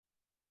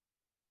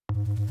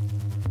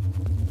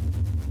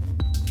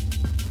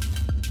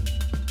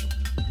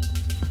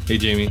Hey,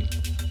 Jamie.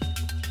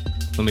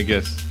 Let me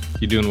guess.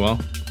 You doing well,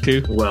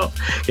 too? Well,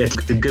 it's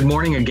good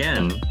morning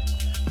again.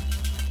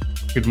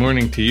 Good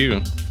morning to you.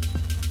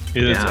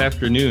 It is Yeah.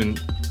 afternoon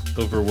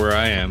over where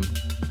I am.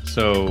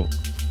 So,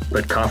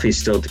 But coffee's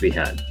still to be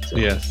had. So.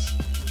 yes,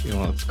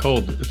 it's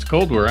cold. It's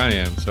cold where I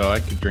am, so I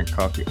could drink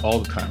coffee all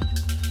the time.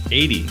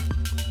 80.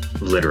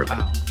 Literally.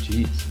 Wow,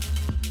 jeez.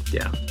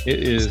 Yeah.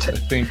 It is, I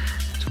think,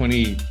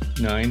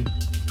 29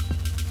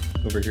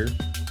 over here.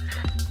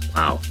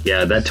 Wow.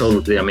 Yeah, that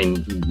totally. I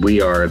mean,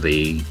 we are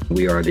the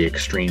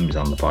extremes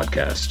on the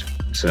podcast.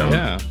 So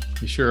Yeah,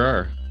 you sure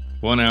are.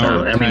 1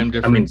 hour time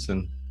difference.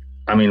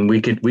 I mean,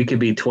 we could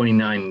be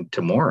 29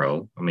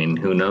 tomorrow. I mean,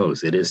 who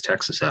knows? It is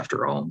Texas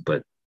after all.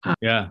 But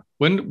yeah.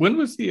 When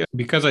was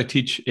because I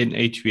teach in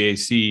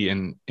HVAC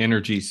and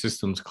energy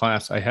systems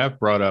class, I have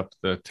brought up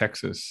the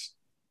Texas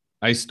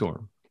ice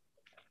storm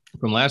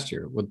from last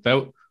year.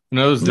 Without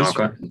this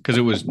year, because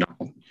it was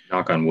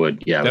knock on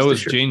wood. Yeah, that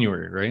was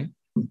January, right?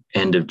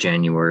 End of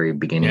January,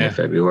 beginning of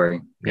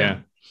February. Yeah.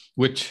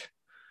 Which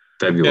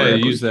February. I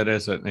use that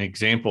as an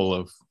example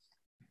of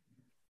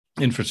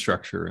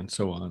infrastructure and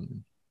so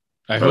on.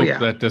 I hope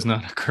that does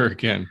not occur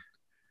again.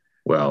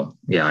 Well,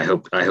 yeah, I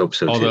hope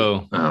so.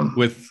 Although too.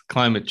 With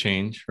climate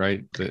change,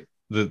 right?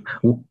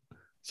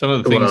 Some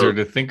of the things are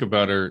to think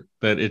about are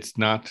that it's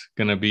not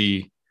going to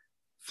be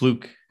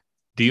fluke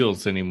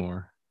deals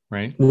anymore,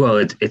 right?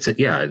 Well,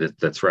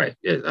 that's right.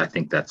 I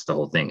think that's the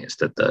whole thing, is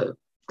that the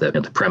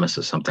premise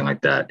of something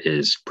like that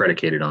is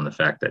predicated on the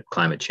fact that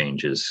climate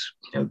change is,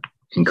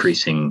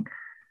 increasing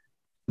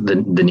the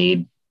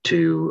need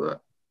to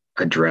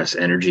address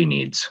energy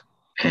needs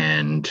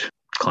and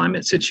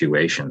climate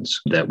situations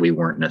that we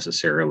weren't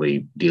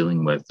necessarily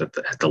dealing with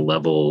at the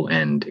level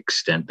and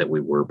extent that we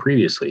were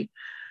previously.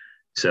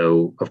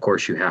 So, of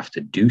course, you have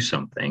to do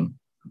something.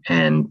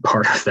 And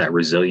part of that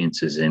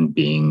resilience is in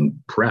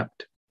being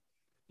prepped.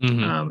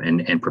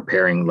 Mm-hmm. And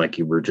preparing, like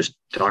you were just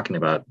talking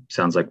about,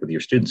 sounds like with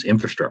your students,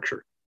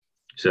 infrastructure.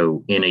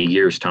 So in a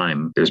year's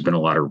time, there's been a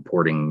lot of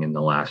reporting in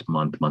the last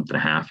month and a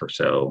half or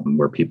so,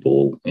 where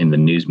people in the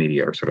news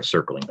media are sort of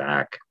circling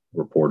back.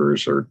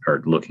 Reporters are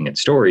looking at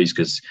stories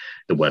because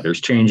the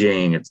weather's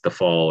changing. It's the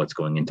fall. It's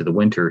going into the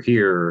winter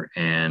here.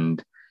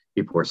 And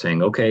people are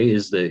saying, okay,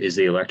 is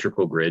the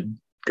electrical grid,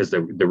 because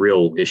the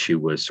real issue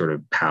was sort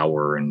of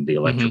power and the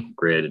electrical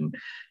grid and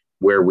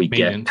where we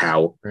get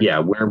power. Right. Yeah,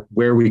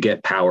 where we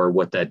get power,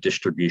 what that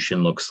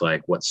distribution looks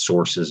like, what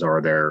sources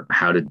are there,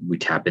 how did we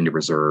tap into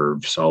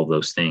reserves, all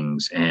those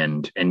things,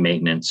 and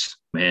maintenance.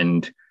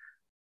 And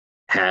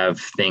have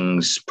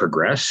things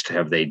progressed?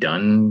 Have they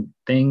done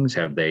things?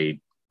 Have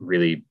they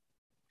really?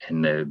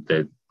 And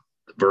the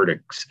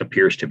verdict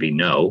appears to be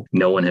no.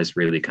 No one has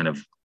really kind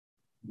of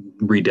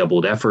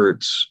redoubled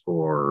efforts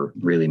or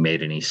really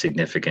made any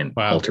significant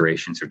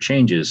alterations or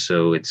changes.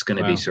 So it's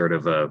going to be sort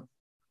of a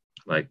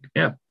let's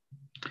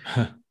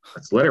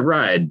let it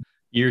ride.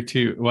 Year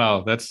two.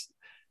 Wow. That's,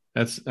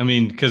 I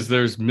mean, because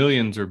there's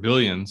millions or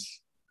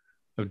billions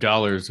of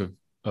dollars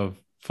of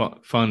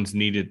funds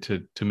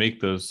needed to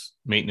make those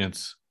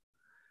maintenance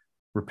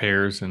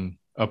repairs and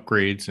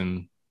upgrades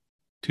and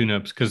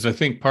tune-ups. Because I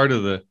think part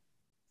of the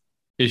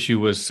issue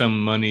was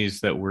some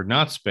monies that were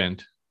not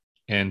spent.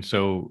 And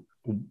so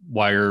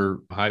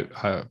high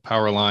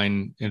power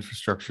line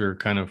infrastructure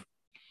kind of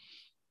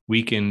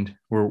weakened,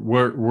 or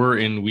were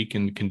in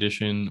weakened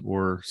condition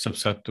or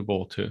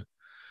susceptible to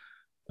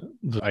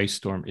the ice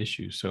storm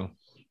issue. So,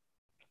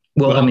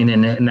 I mean,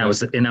 and that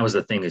was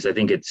the thing, is I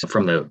think it's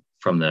from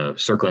the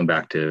circling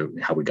back to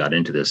how we got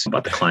into this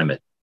about the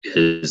climate,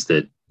 is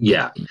that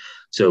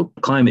so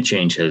climate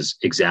change has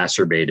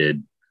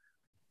exacerbated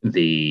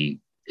the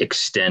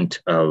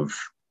extent of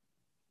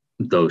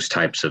those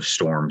types of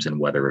storms and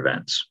weather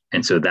events.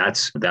 And so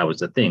that was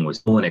the thing,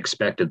 was no one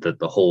expected that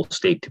the whole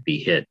state to be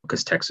hit,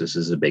 because Texas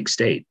is a big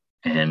state,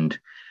 and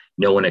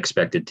no one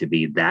expected to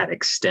be that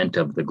extent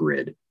of the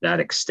grid, that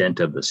extent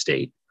of the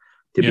state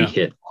to be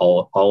hit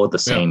all at the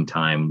same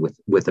time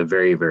with a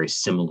very, very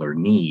similar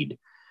need.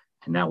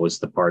 And that was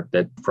the part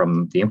that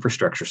from the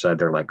infrastructure side,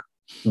 they're like,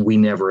 we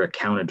never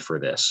accounted for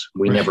this.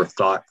 We never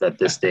thought that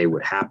this day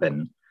would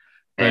happen.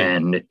 Right.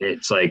 And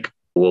it's like,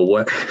 well,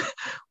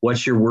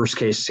 what's your worst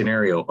case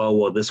scenario? Oh,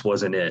 well, this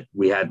wasn't it.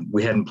 We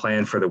hadn't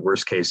planned for the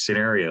worst case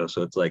scenario.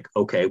 So it's like,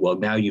 okay, well,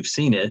 now you've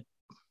seen it.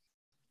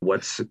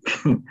 What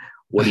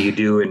do you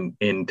do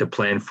in to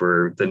plan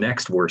for the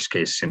next worst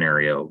case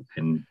scenario?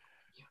 And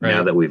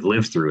now that we've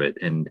lived through it,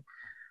 and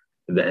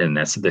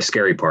that's the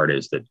scary part,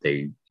 is that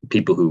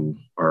people who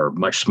are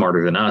much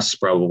smarter than us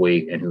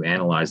probably, and who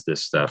analyze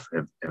this stuff,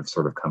 have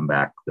sort of come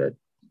back that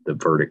the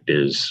verdict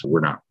is we're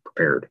not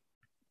prepared.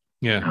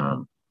 Yeah.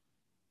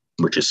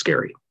 Which is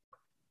scary.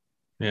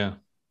 Yeah.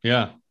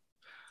 Yeah.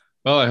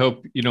 Well, I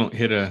hope we don't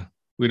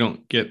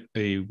get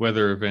a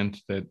weather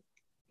event that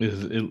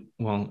is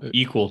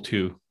equal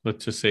to,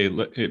 let's just say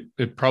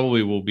it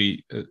probably will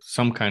be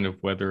some kind of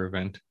weather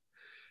event,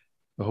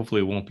 but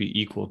hopefully it won't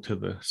be equal to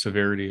the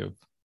severity of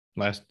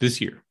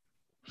this year.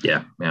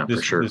 Yeah,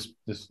 for sure.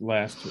 The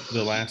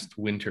last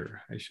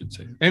winter, I should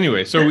say.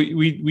 Anyway, so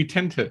we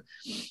tend to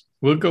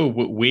we'll go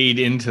wade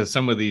into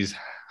some of these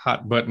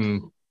hot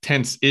button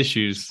tense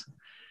issues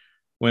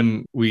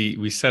when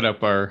we set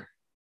up our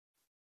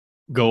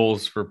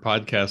goals for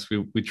podcasts.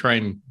 We try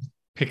and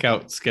pick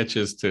out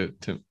sketches to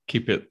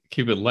keep it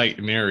light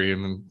and airy,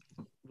 and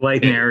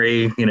light and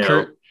airy.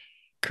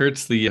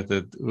 Kurt's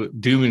the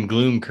doom and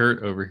gloom.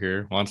 Kurt over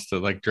here wants to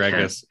like drag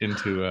us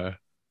into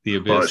the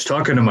abyss. Well, I was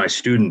talking to my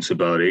students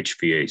about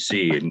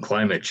HVAC and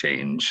climate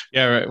change.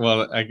 Yeah, right.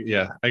 Well,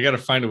 I got to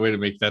find a way to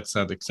make that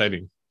sound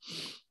exciting.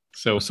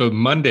 So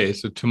Monday,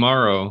 so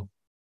tomorrow,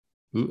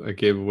 I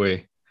gave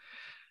away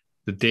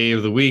the day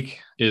of the week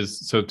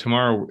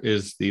tomorrow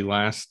is the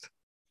last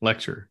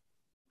lecture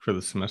for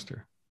the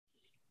semester.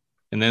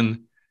 And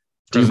then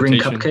do you bring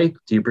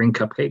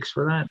cupcakes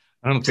for that?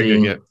 I don't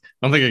think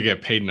I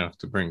get paid enough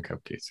to bring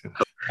cupcakes in.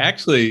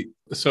 Actually,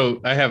 so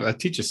I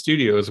teach a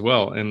studio as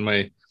well,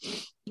 and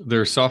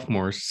they're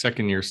sophomores,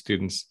 second year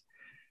students,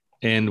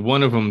 and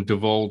one of them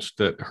divulged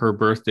that her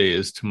birthday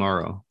is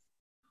tomorrow.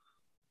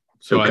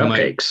 So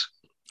cupcakes.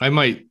 I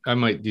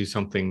might do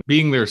something.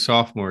 Being their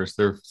sophomores,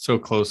 they're so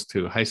close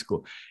to high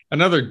school.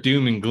 Another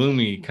doom and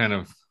gloomy kind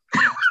of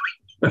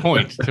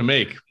point to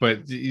make, but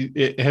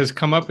it has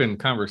come up in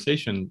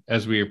conversation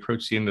as we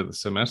approach the end of the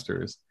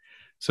semester.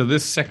 So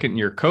this second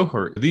year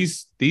cohort,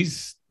 these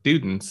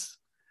students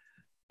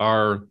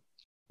were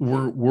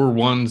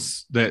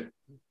ones that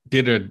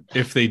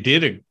if they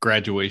did a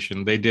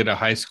graduation, they did a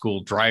high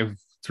school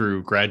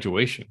drive-through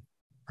graduation,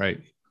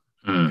 right?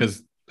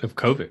 Because of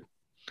COVID.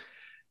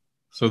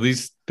 So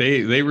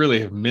they really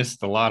have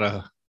missed a lot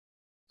of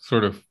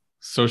sort of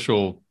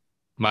social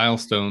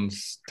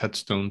milestones,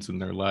 touchstones in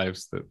their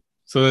lives.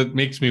 So that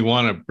makes me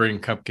want to bring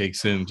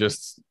cupcakes in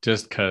just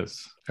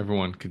because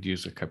everyone could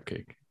use a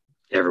cupcake.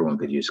 Everyone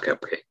could use a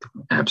cupcake.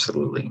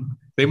 Absolutely.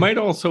 They might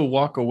also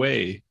walk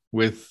away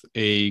with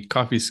a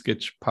Coffee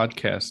Sketch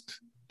podcast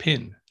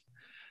pin.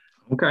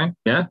 Okay.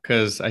 Yeah.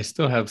 Because I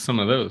still have some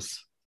of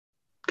those.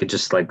 Could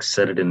just like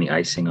set it in the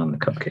icing on the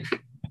cupcake.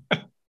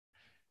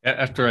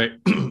 After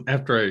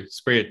I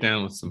spray it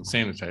down with some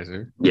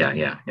sanitizer.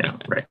 Yeah.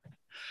 Right.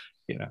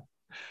 Yeah.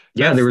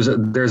 Yeah. There's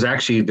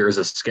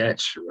a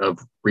sketch of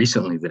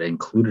recently that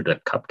included a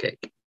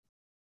cupcake.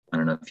 I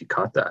don't know if you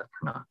caught that or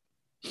not.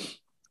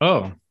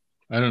 Oh,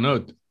 I don't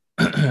know.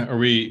 Are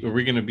we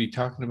going to be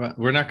talking about?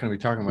 We're not going to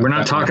be talking about. We're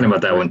not talking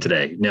about that one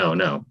today.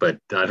 No. But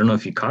I don't know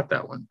if you caught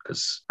that one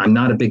because I'm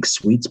not a big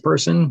sweets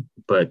person,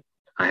 but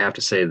I have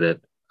to say that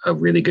a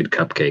really good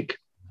cupcake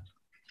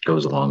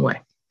goes a long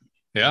way.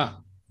 Yeah,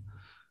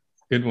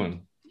 good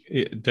one.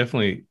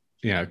 Definitely.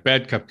 Yeah,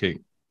 bad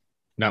cupcake.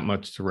 Not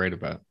much to write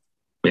about.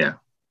 Yeah,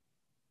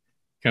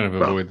 kind of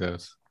avoid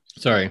those.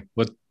 Sorry,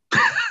 what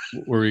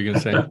were you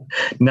gonna say?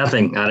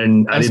 Nothing. I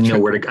didn't know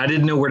where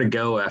to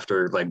go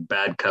after like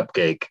bad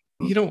cupcake.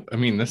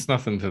 That's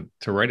nothing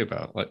to write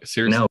about. Like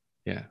seriously. No.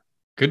 Yeah.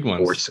 Good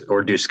ones.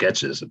 Or do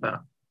sketches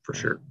about for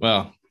sure.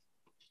 Well,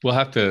 we'll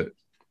have to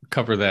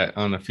cover that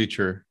on a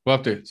future. We'll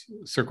have to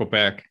circle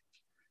back.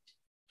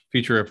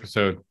 Future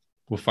episode,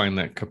 we'll find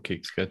that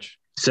cupcake sketch.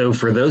 So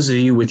for those of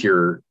you with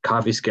your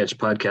Coffee Sketch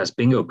podcast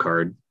bingo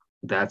card,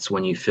 that's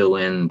when you fill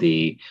in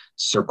the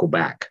circle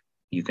back.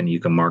 You can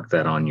mark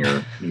that on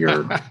your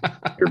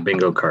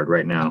bingo card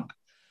right now.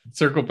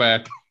 Circle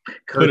back.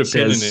 Kurt put a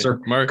pin in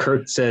it.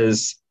 Kurt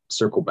says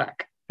circle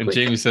back. And Click.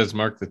 Jamie says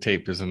mark the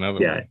tape is another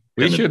one.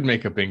 We should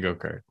make a bingo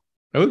card.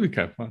 That would be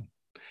kind of fun.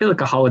 I feel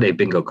like a holiday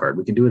bingo card.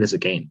 We can do it as a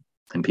game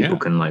and people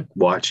can like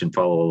watch and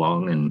follow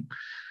along, and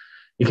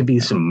it could be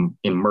some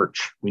in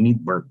merch. We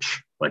need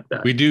merch like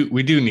that. We do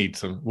need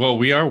some. Well,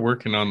 we are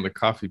working on the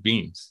coffee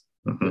beans.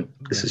 Mm-hmm.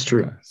 This is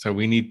true. So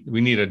we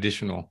need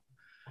additional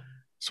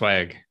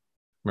swag.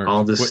 Merch.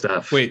 All this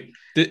stuff. Wait,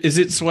 is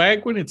it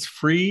swag when it's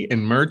free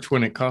and merch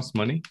when it costs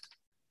money?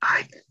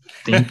 I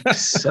think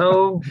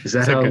so. Is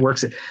that how it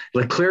works?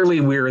 Like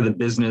clearly we're the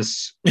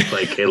business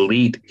like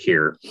elite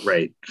here,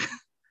 right?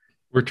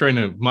 We're trying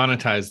to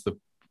monetize the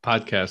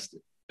podcast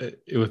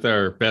with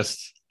our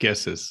best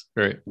guesses,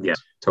 right? Yeah.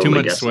 Totally. Too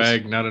much guesses.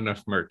 Swag, not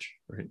enough merch.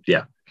 Right?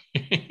 Yeah.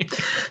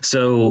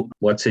 So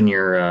what's in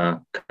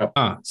your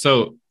cup?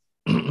 So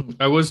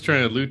I was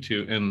trying to allude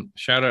to, and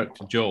shout out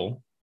to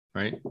Joel,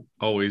 right?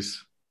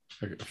 Always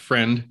a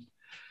friend.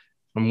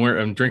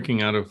 I'm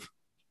drinking out of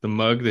the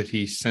mug that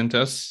he sent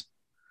us.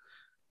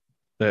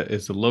 That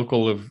is a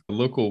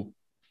local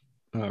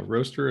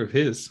roaster of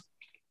his.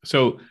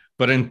 So,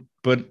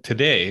 but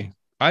today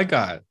I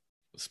got,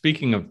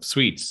 speaking of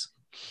sweets,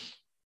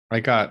 I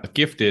got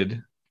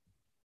gifted,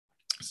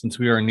 since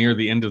we are near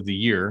the end of the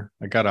year,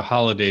 I got a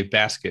holiday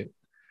basket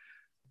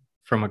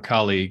from a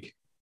colleague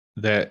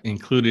that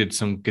included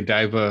some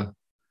Godiva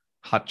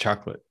hot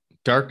chocolate,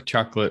 dark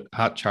chocolate,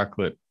 hot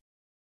chocolate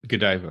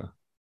Godiva.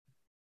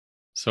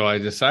 So I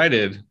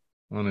decided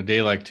on a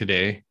day like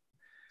today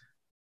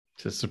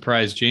to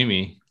surprise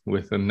Jamie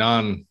with a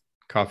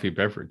non-coffee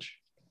beverage.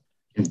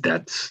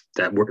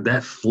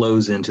 That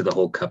flows into the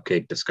whole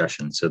cupcake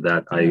discussion. So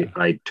that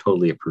I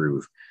totally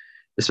approve.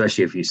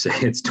 especially if you say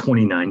it's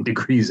 29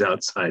 degrees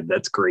outside.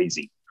 That's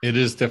crazy. It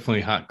is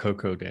definitely hot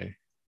cocoa day.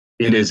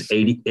 It is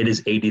 80. It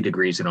is 80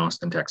 degrees in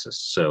Austin, Texas.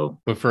 So,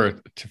 but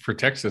for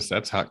Texas,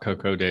 that's hot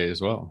cocoa day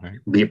as well, right?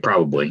 Yeah,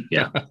 probably.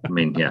 Yeah. I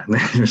mean, yeah.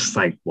 It's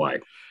like, why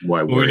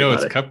well, we know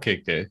it's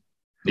cupcake day.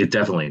 It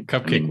definitely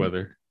cupcake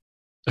weather.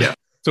 Yeah.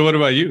 So what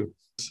about you?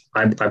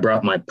 I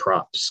brought my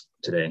props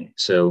today.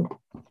 So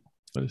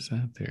what is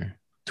that there?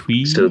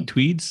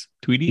 Tweedies?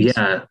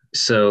 Yeah.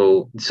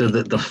 So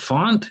the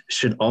font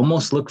should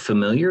almost look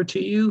familiar to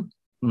you,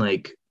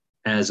 like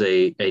as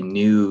a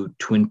new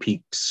Twin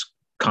Peaks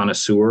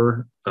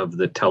connoisseur of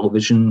the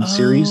television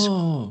series.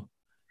 Oh,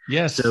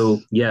 yes.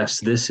 So yes,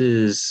 this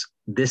is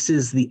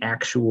the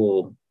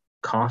actual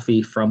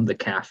coffee from the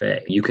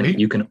cafe. You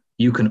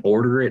can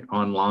order it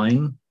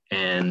online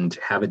and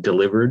have it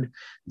delivered.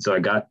 So I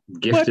got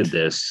gifted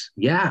this.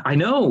 Yeah, I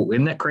know.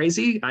 Isn't that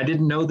crazy? I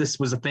didn't know this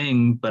was a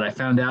thing, but I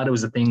found out it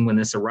was a thing when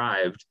this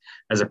arrived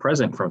as a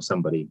present from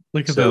somebody.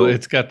 Look at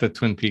it's got the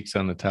Twin Peaks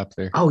on the top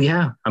there. Oh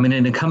yeah. I mean,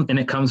 and it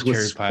comes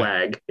with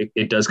swag.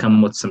 It does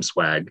come with some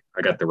swag.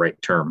 I got the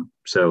right term.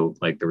 So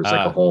like there was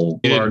like a whole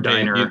bar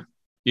diner.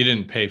 You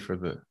didn't pay for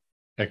the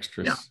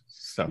extra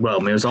stuff. Well, I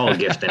mean, it was all a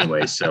gift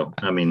anyway. So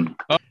I mean,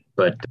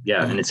 but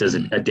yeah, and it says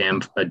a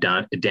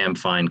damn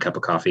fine cup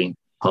of coffee.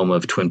 Home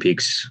of Twin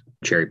Peaks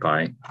cherry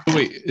pie. Oh,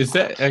 wait, is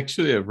that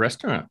actually a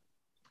restaurant?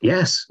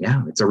 Yes,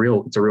 yeah, it's a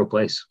real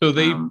place. So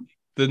the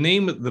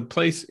name of the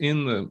place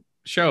in the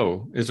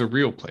show is a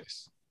real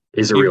place.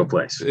 Real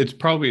place. It's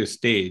probably a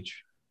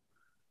stage.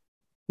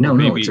 No,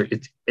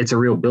 it's a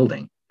real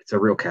building. It's a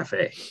real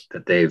cafe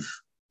that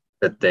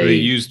they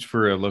used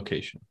for a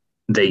location.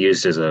 They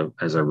used as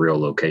a real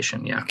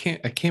location. Yeah,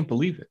 I can't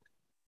believe it.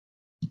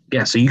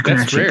 Yeah, so you can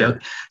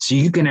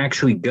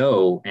actually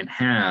go and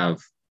have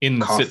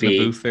coffee, sit in the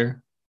booth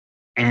there,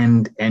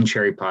 and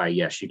cherry pie.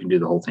 Yes, you can do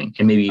the whole thing,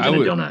 and maybe even a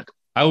donut.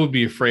 I would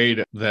be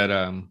afraid that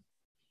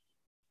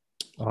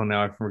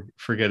now I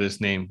forget his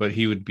name, but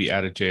he would be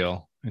out of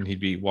jail and he'd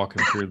be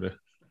walking through the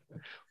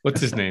what's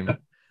his name?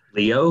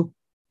 Leo?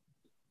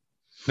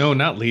 No,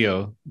 not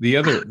Leo.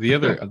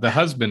 The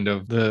husband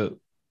of the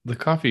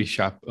coffee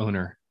shop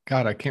owner.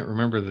 God, I can't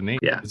remember the name.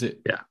 Yeah. Is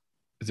it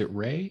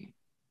Ray?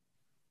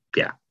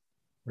 Yeah.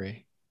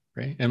 Ray.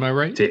 Am I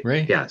right?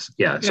 Ray? Yes.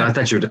 Yeah. So I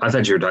thought you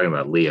were talking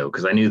about Leo,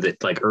 because I knew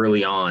that like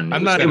early on.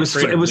 I'm not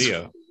afraid of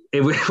Leo.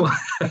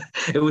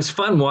 It was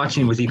fun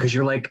watching with you because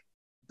you're like,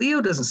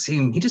 Leo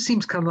he just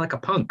seems kind of like a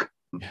punk.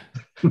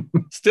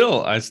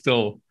 Still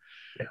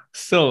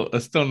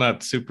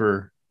not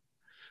super.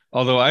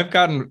 Although I've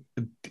gotten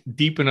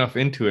deep enough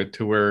into it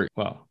to where,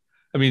 well,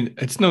 I mean,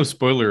 it's no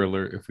spoiler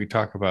alert if we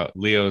talk about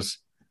Leo's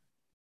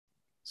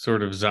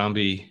sort of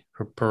zombie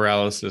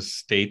paralysis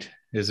state,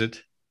 is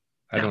it?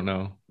 I don't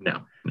know.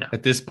 No.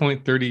 At this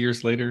point, 30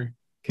 years later,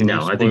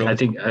 no. I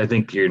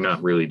think you're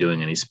not really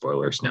doing any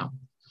spoilers now.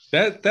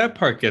 That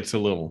part gets a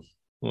little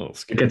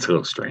scary. It gets a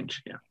little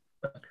strange, yeah.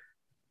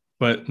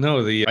 But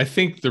no, I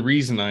think the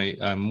reason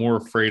I'm more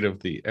afraid of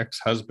the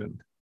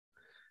ex-husband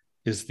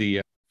is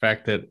the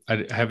fact that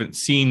I haven't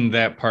seen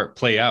that part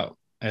play out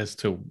as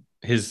to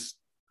his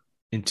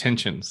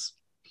intentions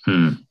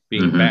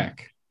being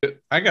back.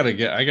 I gotta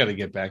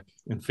get back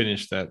and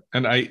finish that.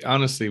 And I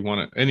honestly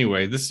want to.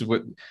 Anyway, this is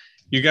what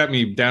you got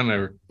me down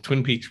a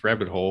Twin Peaks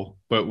rabbit hole.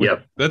 But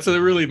that's a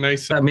really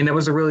nice. I mean, that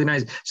was a really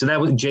nice. So that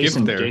was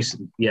Jason.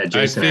 Jason.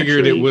 I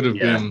figured it would have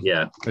been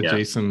a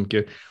Jason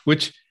gift.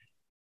 Which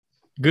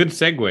good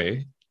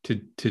segue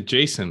to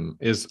Jason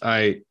is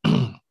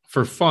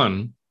for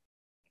fun.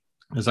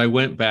 As I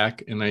went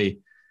back and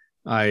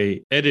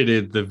I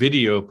edited the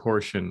video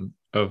portion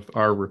of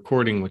our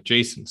recording with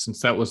Jason,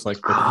 since that was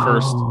like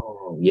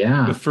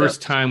the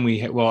first time we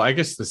had, well, I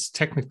guess this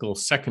technical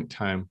second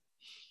time,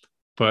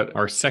 but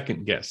our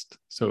second guest.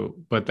 So,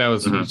 but that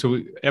was,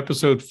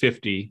 episode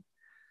 50,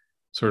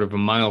 sort of a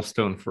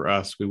milestone for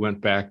us. We went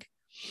back,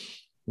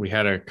 we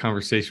had a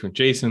conversation with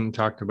Jason,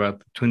 talked about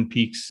the Twin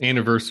Peaks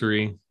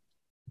anniversary.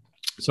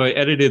 So I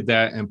edited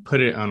that and put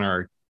it on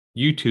our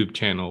YouTube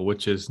channel,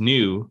 which is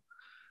new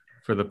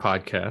for the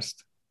podcast.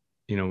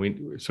 You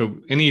know, so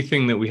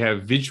anything that we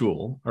have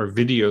visual or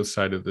video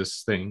side of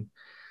this thing,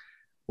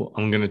 well,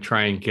 I'm going to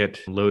try and get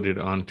loaded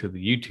onto the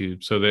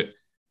YouTube, so that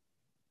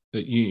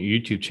the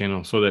YouTube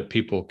channel, so that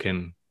people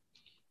can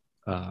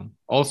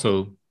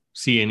also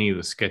see any of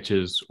the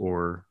sketches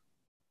or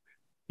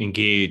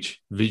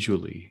engage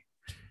visually.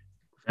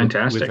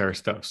 Fantastic. With our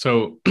stuff.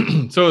 So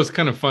it's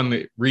kind of fun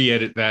to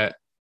re-edit that.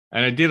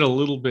 And I did a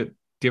little bit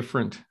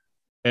different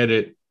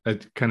edit. I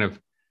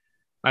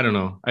don't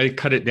know. I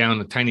cut it down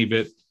a tiny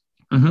bit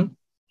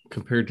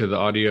compared to the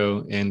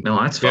audio, and no,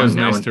 that's fun.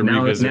 Nice to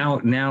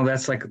revisit. Now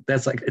that's like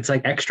it's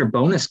like extra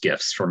bonus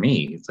gifts for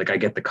me. It's like I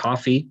get the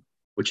coffee,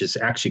 which is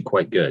actually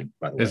quite good,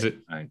 by the way. Is it?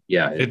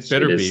 Yeah, it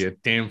better be a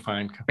damn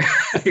fine cup.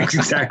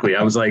 Exactly.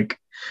 I was like,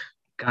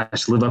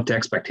 gosh, live up to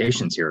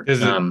expectations here.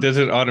 Does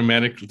it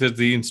automatically? Does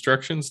the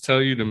instructions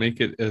tell you to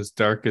make it as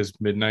dark as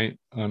midnight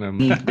on a?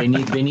 They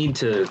need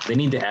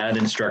to add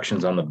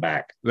instructions on the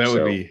back. That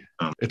would be.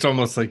 It's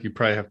almost like you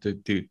probably have to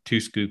do 2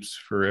 scoops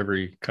for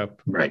every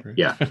cup. Right.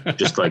 Yeah.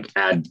 Just like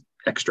add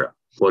extra.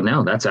 Well,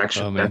 no, that's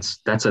actually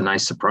that's a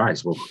nice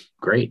surprise. Well,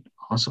 great,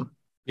 awesome.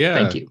 Yeah.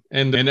 Thank you.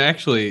 And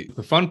actually,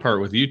 the fun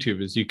part with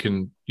YouTube is you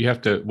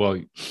have to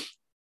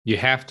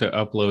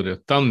upload a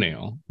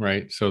thumbnail,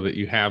 right? So that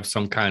you have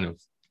some kind of.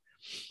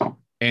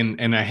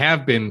 And I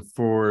have been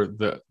for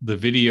the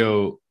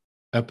video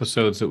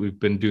episodes that we've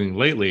been doing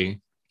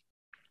lately.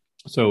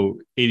 So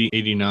 80,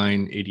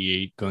 89,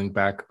 88, going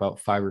back about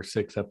 5 or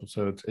 6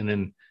 episodes.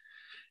 And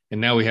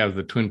now we have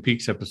the Twin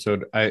Peaks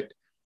episode.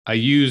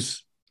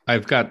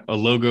 I've got a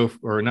logo,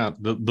 or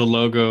not the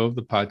logo of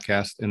the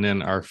podcast, and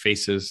then our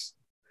faces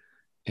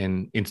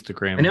and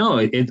Instagram. I know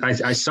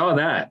I saw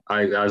that.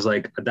 I was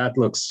like, that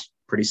looks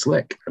pretty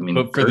slick. I mean,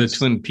 but for the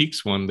Twin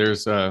Peaks one,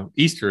 there's a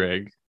Easter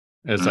egg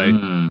as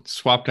I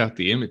swapped out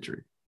the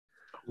imagery.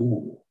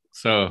 Ooh.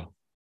 So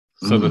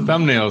the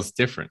thumbnail is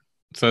different.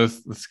 So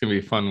it's going to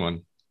be a fun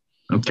one.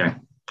 Okay,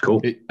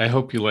 cool. I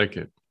hope you like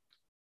it.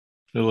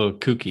 It's a little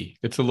kooky.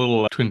 It's a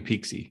little Twin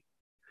Peaksy.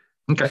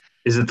 Okay.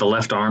 Is it the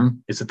left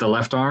arm?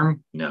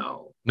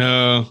 No.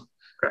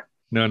 Okay.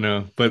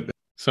 No. But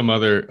some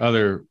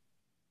other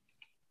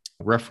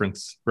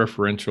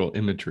referential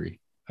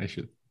imagery.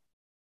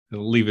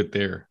 I'll leave it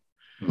there.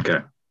 Okay.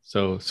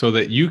 So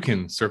that you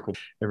can circle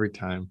every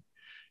time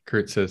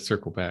Kurt says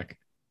circle back.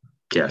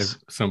 Yes.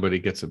 If somebody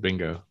gets a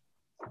bingo.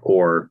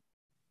 Or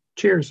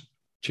cheers.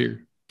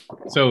 Cheer.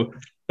 So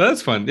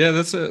that's fun. Yeah,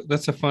 that's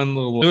a fun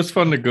little. It was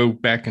fun to go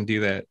back and do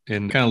that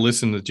and kind of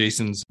listen to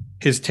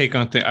his take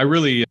on things.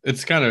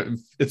 It's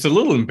a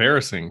little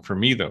embarrassing for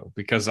me though,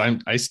 because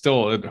I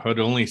still had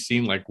only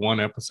seen like 1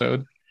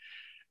 episode,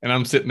 and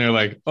I'm sitting there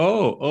like,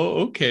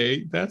 oh,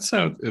 okay, that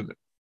sounds.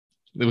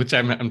 Which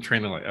I'm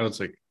trying to like. I was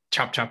like,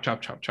 chop.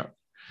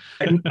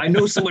 I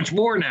know so much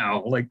more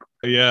now. Like,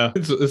 yeah,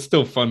 it's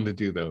still fun to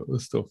do though.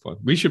 It's still fun.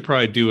 We should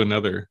probably do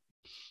another.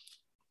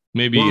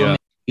 Maybe.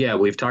 Yeah,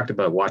 we've talked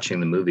about watching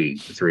the movie,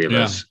 the 3 of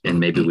us, and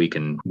maybe we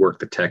can work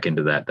the tech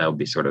into that. That would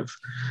be sort of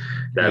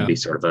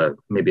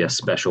maybe a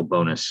special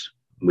bonus.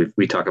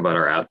 We talk about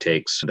our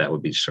outtakes. That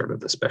would be sort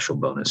of the special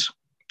bonus.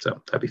 So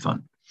that'd be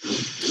fun.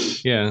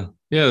 Yeah,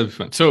 that'd be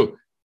fun. So,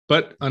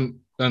 but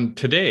on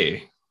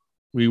today,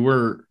 we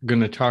were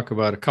going to talk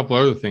about a couple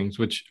other things,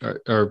 which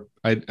are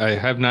I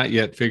have not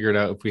yet figured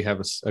out if we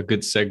have a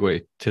good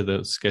segue to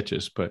those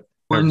sketches, but.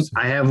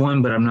 I have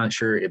one, but I'm not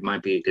sure. It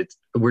might be.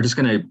 We're just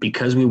gonna,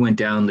 because we went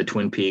down the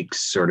Twin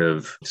Peaks sort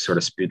of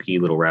spooky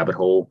little rabbit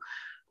hole.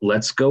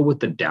 Let's go with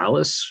the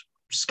Dallas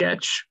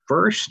sketch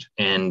first,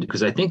 and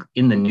because I think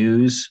in the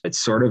news it's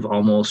sort of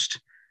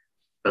almost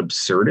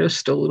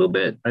absurdist a little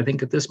bit. I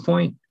think at this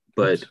point,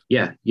 but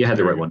yeah, you had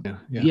the right one.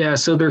 Yeah.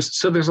 So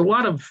there's a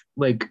lot of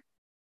like,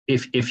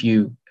 if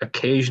you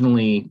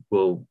occasionally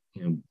will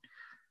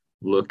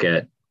look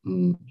at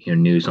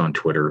news on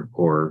Twitter,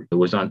 or it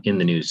was in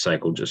the news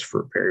cycle just for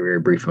a very, very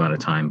brief amount of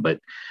time. But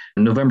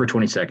November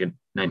 22nd,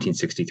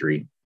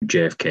 1963,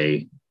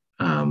 JFK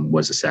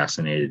was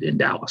assassinated in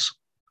Dallas,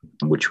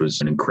 which was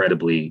an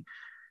incredibly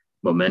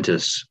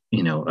momentous,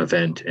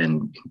 event,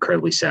 and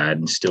incredibly sad,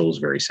 and still is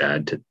very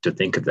sad to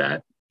think of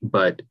that.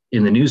 But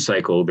in the news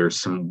cycle,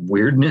 there's some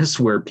weirdness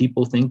where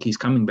people think he's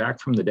coming back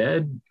from the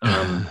dead.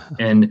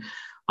 And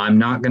I'm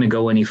not going to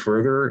go any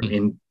further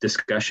in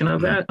discussion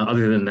of that,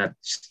 other than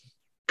that's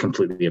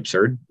completely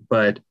absurd.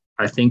 But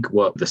I think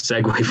what the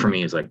segue for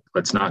me is like,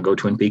 let's not go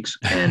Twin Peaks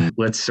and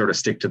let's sort of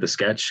stick to the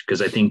sketch,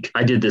 because I think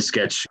I did this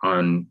sketch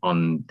on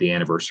the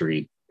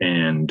anniversary,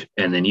 and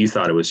then you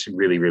thought it was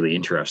really, really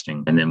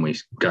interesting, and then we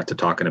got to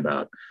talking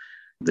about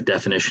the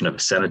definition of a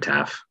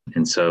cenotaph.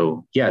 And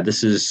so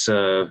this is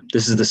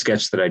the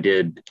sketch that I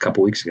did a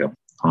couple weeks ago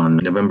on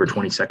November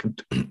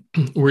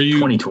 22nd. Were you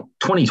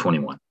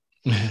 2021?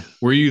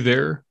 Were you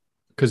there?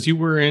 Because you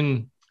were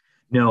in.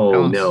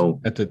 No.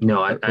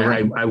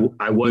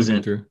 I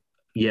wasn't.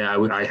 Yeah,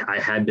 I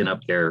had been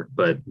up there,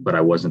 but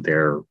I wasn't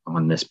there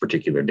on this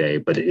particular day.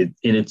 But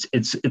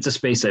it's a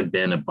space I've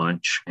been a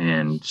bunch,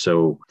 and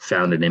so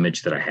found an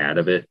image that I had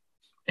of it,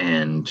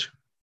 and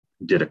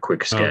did a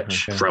quick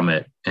sketch from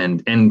it,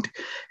 and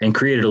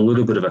created a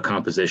little bit of a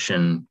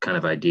composition kind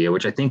of idea,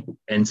 which I think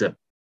ends up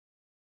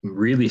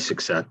really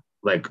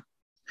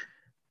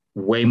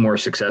way more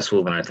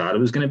successful than I thought it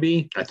was going to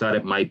be. I thought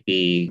it might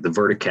be the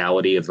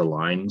verticality of the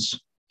lines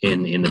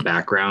in the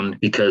background,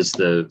 because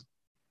the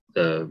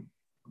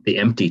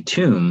empty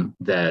tomb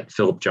that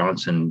Philip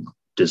Johnson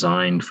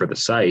designed for the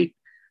site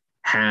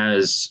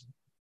has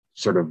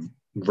sort of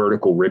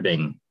vertical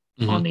ribbing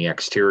on the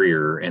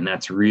exterior, and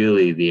that's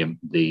really the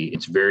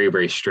it's very,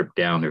 very stripped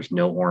down. There's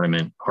no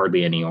ornament,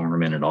 hardly any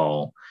ornament at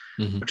all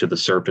to the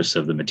surface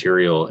of the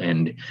material,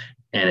 and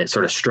it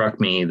sort of struck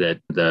me that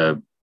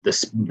the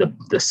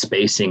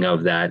spacing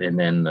of that, and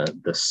then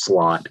the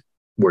slot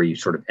where you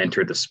sort of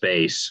enter the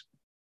space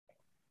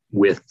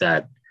with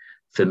that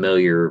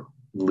familiar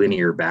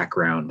linear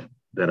background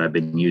that I've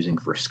been using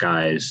for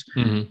skies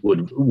Mm-hmm.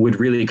 would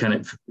really kind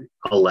of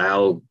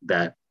allow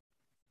that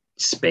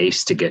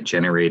space to get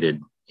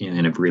generated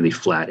in a really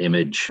flat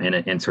image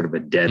and sort of a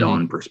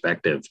dead-on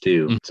perspective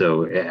too. Mm-hmm.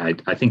 So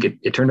I think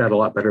it turned out a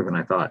lot better than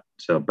I thought.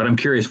 So, but I'm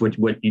curious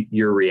what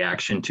your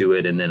reaction to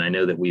it, and then I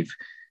know that we've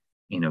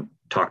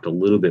talked a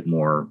little bit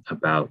more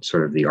about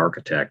sort of the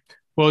architect.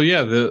 Well,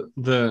 yeah,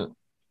 the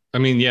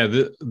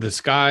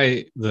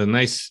sky, the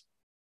nice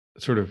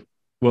sort of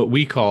what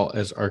we call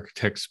as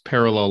architects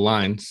parallel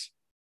lines,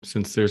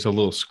 since there's a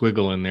little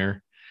squiggle in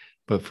there,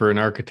 but for an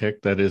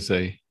architect that's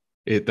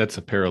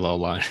a parallel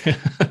line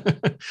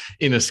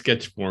in a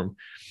sketch form,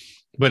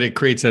 but it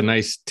creates a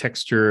nice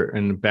texture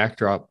and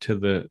backdrop to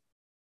the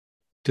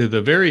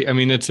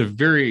it's a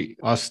very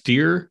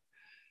austere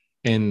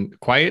and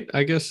quiet,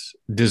 I guess,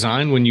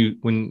 design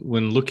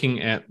when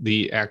looking at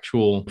the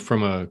actual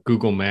from a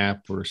Google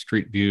map or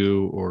Street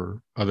View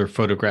or other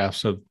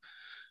photographs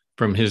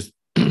from his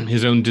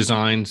his own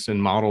designs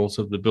and models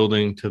of the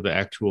building to the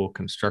actual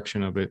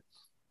construction of it.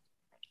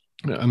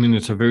 I mean,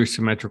 it's a very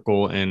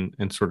symmetrical and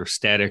sort of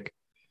static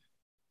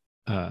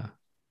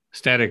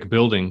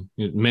building,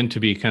 meant to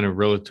be kind of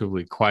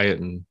relatively quiet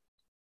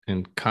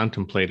and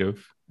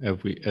contemplative,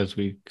 as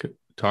we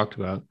talked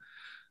about.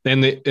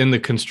 And the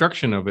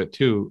construction of it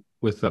too,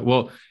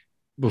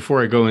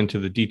 before I go into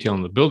the detail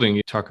in the building,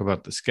 you talk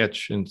about the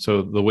sketch. And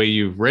so the way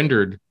you've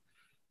rendered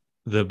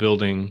the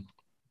building,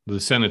 the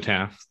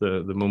cenotaph,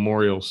 the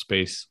memorial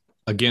space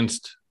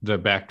against the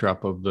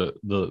backdrop of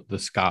the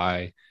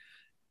sky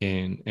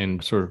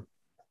and sort of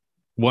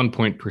one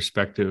point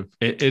perspective,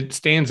 it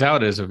stands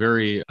out as a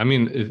very,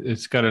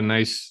 it's got a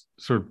nice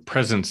sort of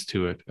presence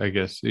to it, I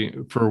guess.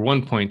 For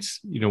one points,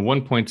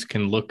 one points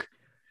can look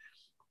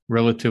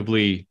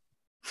relatively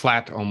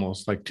flat,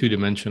 almost like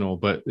two-dimensional,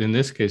 but in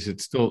this case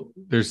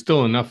there's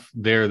still enough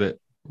there that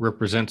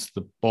represents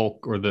the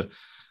bulk or the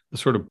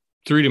sort of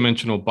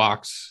three-dimensional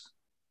box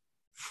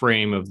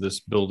frame of this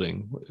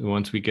building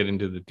once we get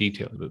into the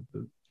detail,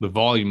 the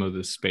volume of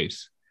this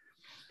space.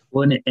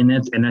 Well, and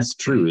that's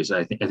true.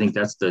 I think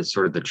that's the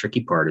sort of the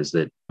tricky part, is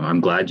that I'm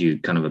glad you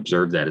kind of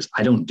observed that. Is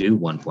I don't do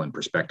one point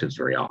perspectives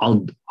very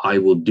often. I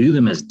will do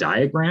them as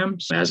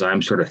diagrams as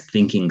I'm sort of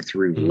thinking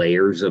through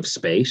layers of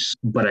space,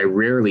 but I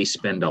rarely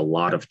spend a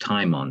lot of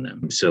time on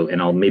them. So,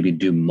 and I'll maybe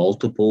do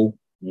multiple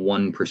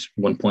one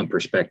point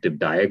perspective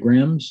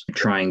diagrams,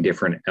 trying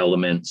different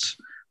elements.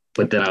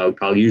 But then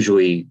I'll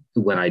usually,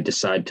 when I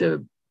decide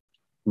to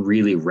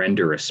really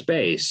render a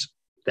space,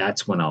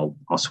 that's when I'll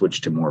switch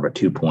to more of a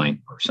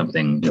 2-point or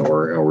something,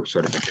 or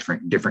sort of a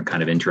different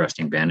kind of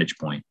interesting vantage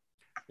point.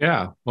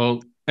 Yeah.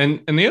 Well,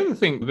 and the other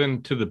thing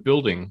then to the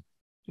building,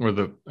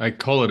 I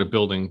call it a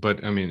building,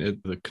 but I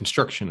mean, the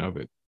construction of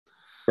it.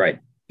 Right.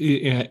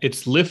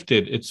 It's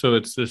lifted. It's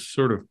this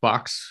sort of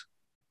box,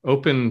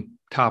 open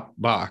top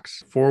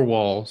box, 4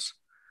 walls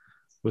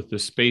with the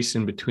space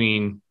in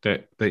between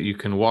that you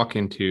can walk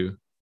into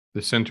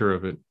the center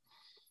of it.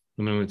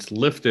 And then it's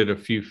lifted a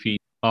few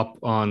feet up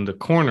on the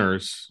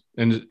corners,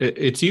 and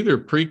it's either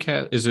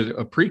precast. Is it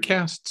a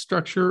precast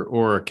structure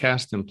or a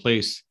cast in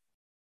place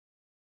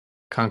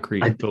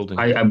concrete building?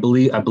 I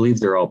believe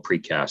they're all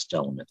precast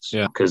elements.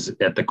 Yeah, because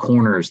at the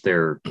corners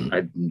they're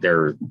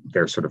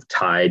sort of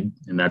tied,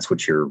 and that's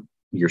what you're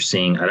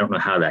seeing. I don't know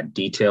how that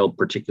detail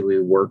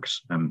particularly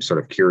works. I'm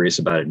sort of curious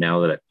about it now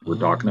that we're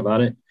talking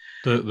about it.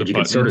 But you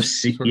can sort of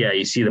see,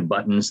 you see the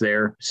buttons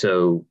there.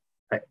 So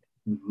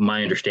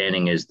my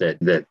understanding is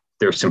that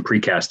there's some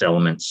precast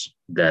elements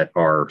that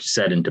are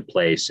set into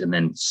place, and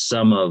then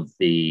some of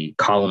the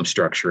column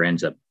structure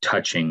ends up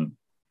touching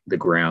the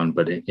ground,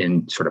 but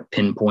in sort of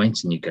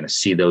pinpoints, and you kind of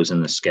see those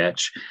in the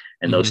sketch,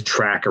 and those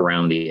track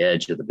around the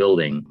edge of the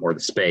building or the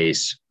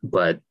space.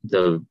 But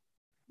there's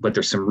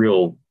some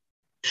real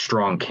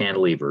strong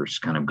cantilevers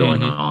kind of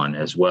going on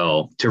as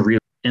well to really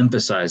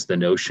emphasize the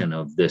notion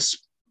of this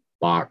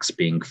box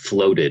being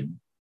floated.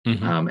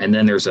 And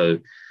then there's a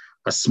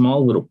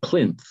small little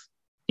plinth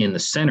in the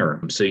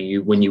center. So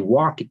when you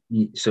walk,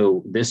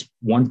 so this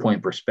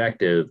 1-point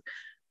perspective,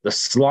 the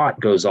slot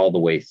goes all the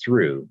way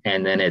through,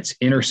 and then it's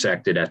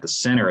intersected at the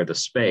center of the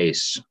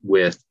space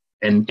with,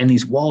 and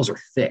these walls are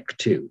thick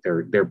too.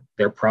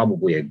 They're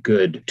probably a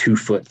good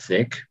 2-foot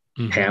thick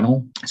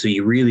panel. So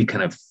you really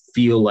kind of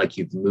feel like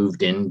you've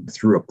moved in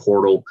through a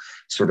portal,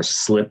 sort of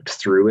slipped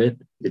through it.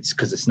 It's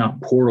because it's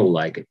not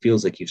portal-like. It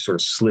feels like you've sort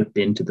of slipped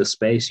into the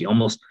space.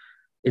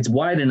 It's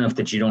wide enough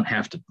that you don't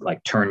have to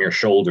like turn your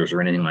shoulders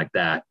or anything like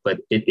that, but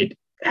it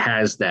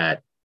has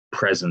that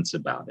presence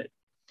about it.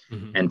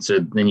 And so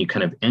then you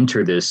kind of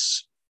enter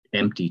this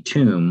empty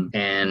tomb,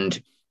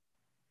 and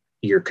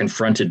you're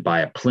confronted by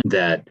a plinth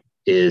that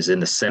is in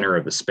the center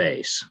of the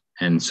space.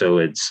 And so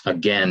it's,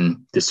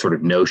 again, this sort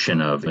of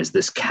notion of, is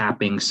this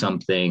capping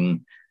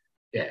something?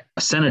 A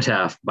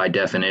cenotaph, by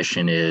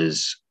definition,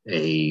 is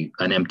an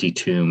empty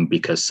tomb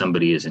because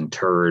somebody is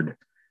interred,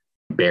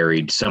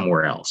 buried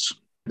somewhere else.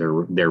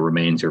 Their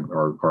remains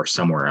are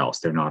somewhere else.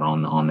 They're not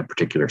on the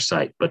particular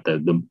site, but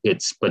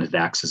it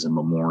acts as a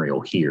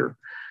memorial here.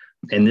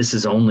 And this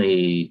is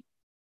only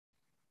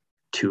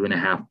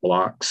 2.5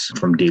 blocks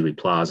from Dealey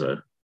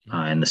Plaza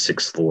in the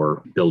 6th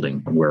floor building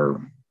where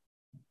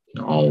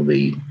all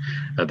the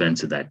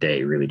events of that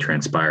day really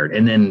transpired.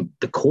 And then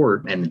the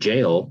court and the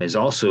jail is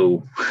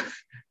also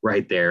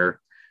right there.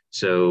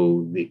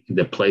 So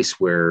the place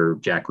where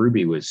Jack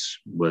Ruby was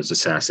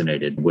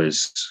assassinated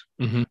was,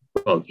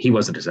 well, he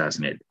wasn't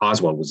assassinated.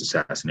 Oswald was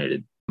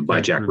assassinated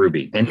by Jack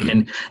Ruby.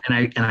 And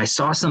I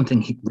saw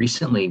something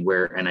recently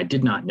where, and I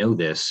did not know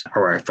this,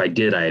 or if I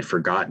did, I had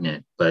forgotten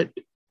it, but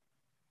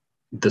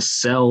the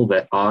cell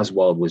that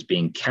Oswald was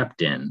being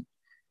kept in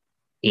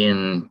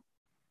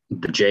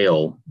the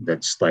jail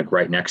that's like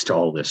right next to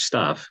all this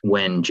stuff,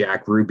 when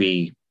Jack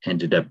Ruby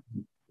ended up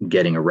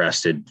getting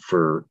arrested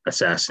for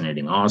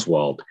assassinating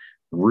Oswald,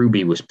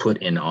 Ruby was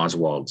put in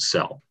Oswald's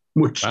cell,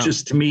 which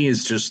just to me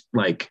is just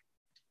like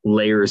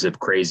layers of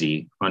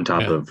crazy on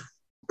top of,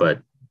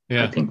 but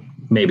I think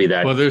maybe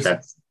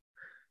that's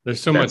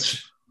so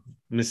much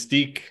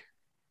mystique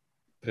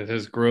that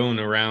has grown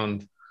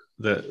around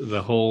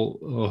the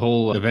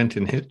whole event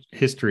in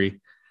history.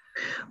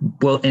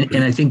 Well,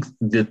 and I think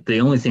that the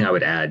only thing I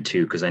would add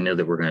too, because I know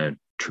that we're going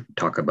to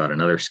talk about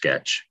another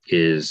sketch,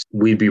 is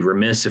we'd be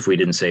remiss if we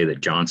didn't say that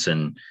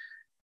Johnson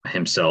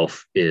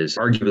himself is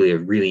arguably a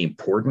really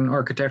important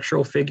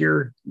architectural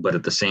figure, but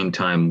at the same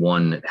time,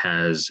 one that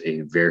has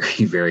a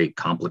very, very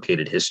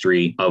complicated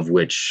history of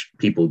which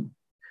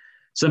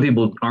some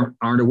people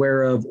aren't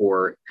aware of,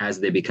 or as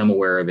they become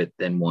aware of it,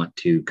 then want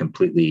to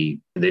completely,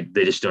 they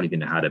just don't even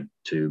know how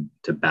to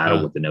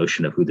battle with the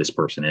notion of who this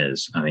person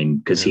is. I mean,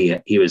 because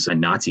he was a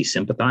Nazi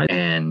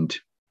sympathizer,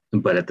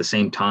 but at the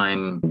same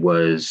time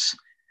was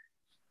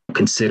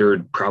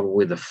considered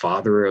probably the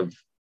father of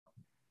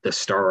the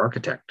star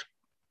architect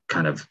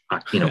kind of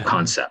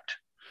concept,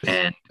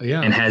 and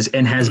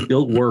has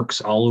built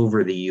works all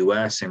over the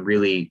U.S. and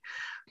really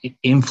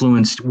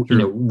influenced,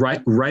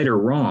 right or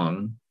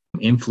wrong,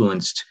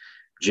 influenced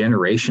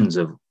generations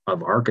of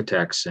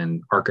architects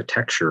and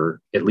architecture,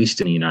 at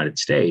least in the United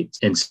States.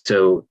 And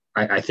so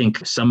I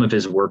think some of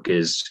his work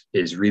is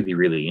really,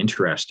 really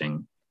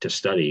interesting to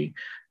study.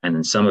 And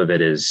then some of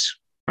it is,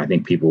 I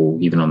think people,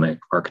 even on the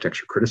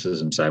architecture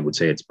criticism side, would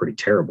say it's pretty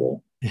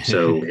terrible.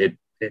 So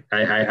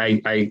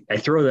I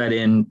throw that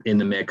in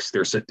the mix.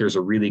 There's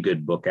a really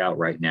good book out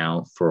right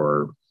now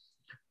for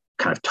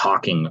kind of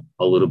talking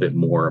a little bit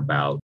more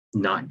about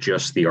not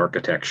just the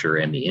architecture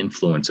and the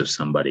influence of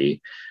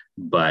somebody,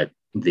 but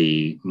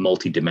the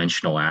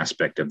multidimensional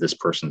aspect of this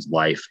person's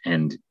life.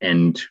 And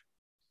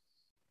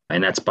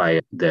that's by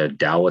the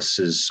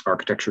Dallas's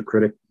architecture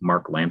critic,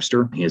 Mark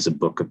Lamster. He has a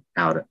book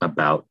out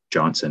about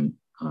Johnson,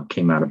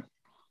 came out of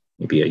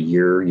maybe a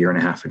year and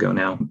a half ago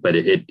now, but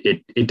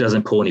it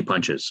doesn't pull any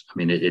punches. I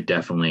mean, it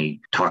definitely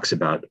talks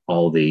about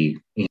all the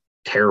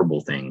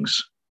terrible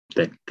things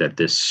that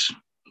this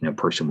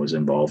person was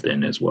involved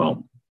in as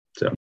well.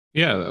 So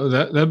yeah,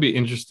 that'd be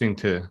interesting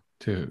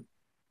to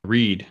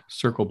read,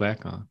 circle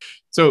back on.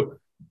 So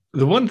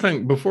the one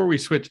thing before we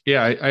switch,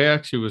 I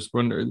actually was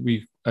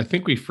wondering, I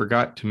think we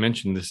forgot to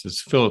mention this is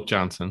Philip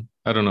Johnson.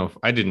 I don't know if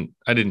I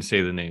didn't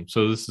say the name.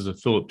 So this is a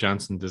Philip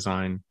Johnson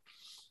design.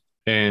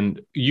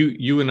 And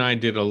you and I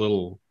did a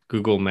little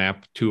Google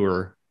map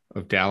tour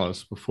of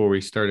Dallas before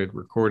we started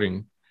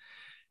recording.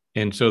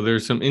 And so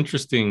there's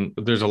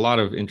a lot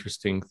of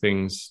interesting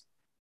things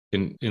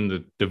in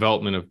the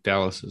development of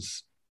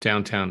Dallas's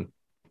downtown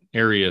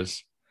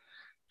areas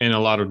and a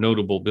lot of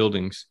notable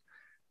buildings.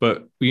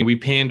 But we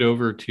panned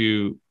over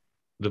to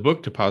the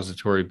Book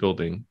Depository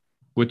building,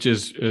 which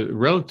is a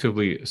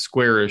relatively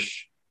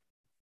squarish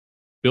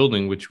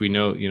building, which we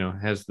know,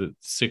 has the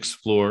 6th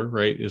floor,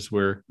 right, is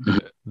where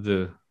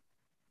the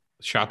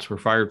shots were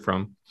fired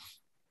from.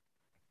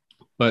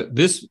 But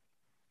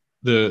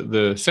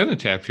the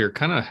cenotaph here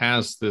kind of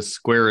has this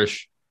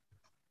squarish,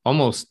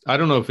 almost, I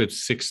don't know if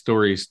it's 6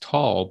 stories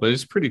tall, but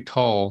it's pretty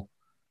tall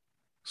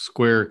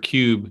square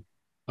cube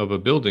of a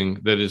building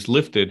that is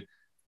lifted,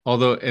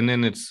 and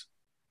then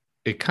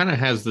it kind of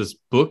has this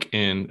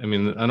bookend. I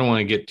mean, I don't want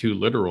to get too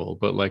literal,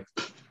 but like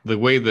the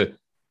way the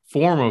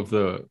form of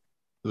the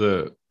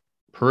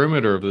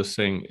perimeter of this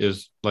thing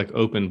is like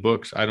open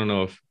books. I don't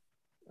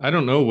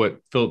know what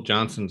Philip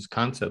Johnson's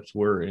concepts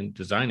were in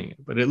designing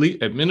it, but at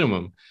least at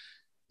minimum,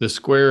 the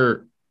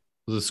square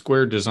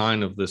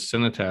design of this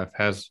cenotaph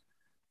has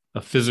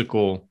a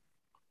physical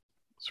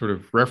sort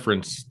of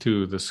reference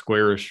to the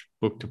squarish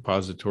book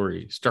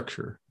depository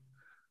structure,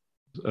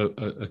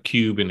 a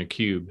cube in a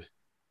cube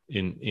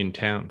in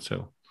town.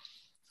 So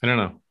I don't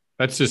know.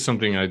 That's just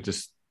something I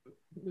just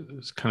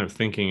was kind of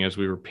thinking as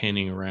we were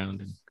panning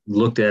around and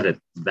looked at it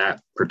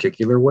that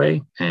particular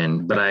way.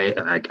 But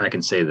I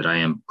can say that I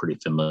am pretty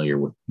familiar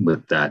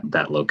with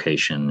that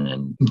location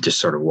and just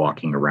sort of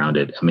walking around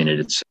it. I mean,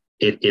 it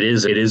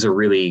is a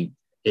really,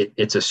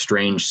 it's a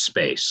strange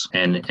space.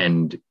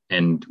 And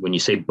when you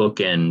say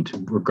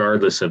bookend,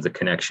 regardless of the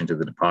connection to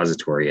the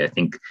depository, I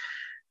think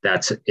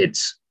that's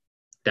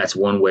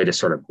one way to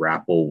sort of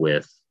grapple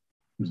with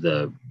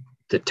the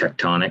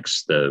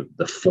tectonics,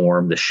 the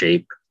form, the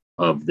shape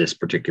of this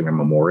particular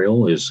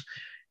memorial. Is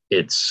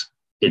it's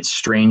it's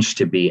strange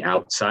to be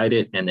outside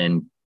it and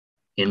then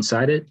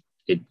inside it.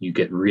 You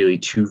get really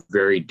two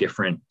very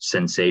different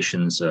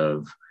sensations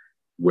of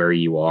where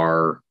you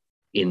are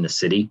in the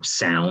city.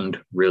 Sound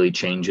really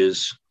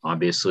changes,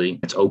 obviously.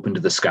 It's open to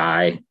the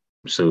sky.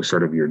 So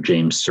sort of your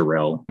James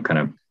Sorrell kind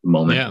of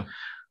moment. Yeah.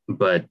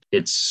 But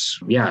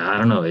I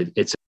don't know.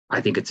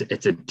 I think it's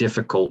a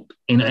difficult,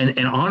 and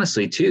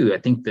honestly too, I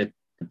think that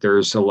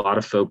there's a lot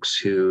of folks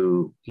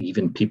who,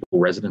 even people,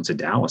 residents of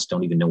Dallas,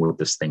 don't even know what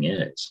this thing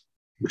is,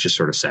 which is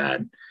sort of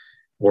sad.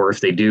 Or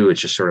if they do,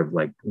 it's just sort of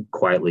like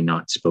quietly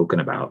not spoken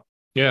about.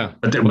 Yeah.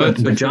 But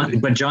John,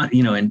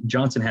 and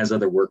Johnson has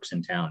other works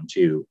in town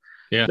too,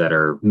 yeah, that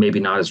are maybe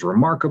not as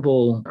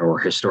remarkable or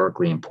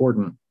historically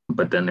important.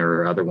 But then there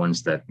are other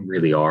ones that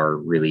really are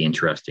really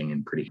interesting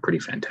and pretty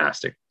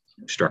fantastic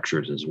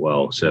structures as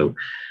well. So,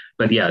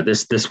 but yeah,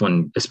 this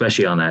one,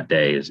 especially on that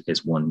day,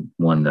 is one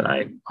that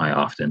I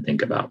often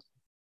think about.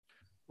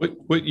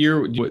 What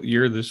year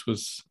this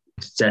was?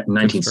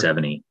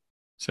 1970.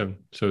 So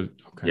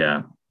okay.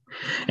 Yeah.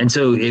 And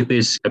so it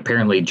was,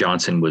 apparently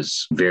Johnson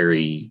was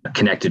very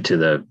connected to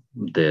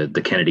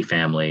the Kennedy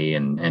family.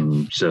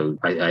 And so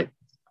I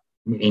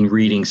in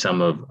reading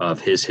some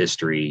of his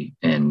history,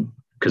 and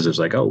because it was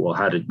like, oh, well,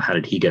 how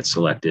did he get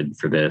selected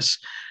for this?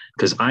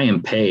 Because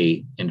I.M.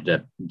 Pei ended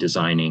up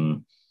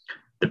designing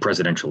the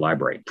presidential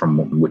library,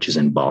 which is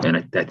in Boston.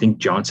 And I think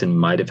Johnson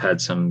might have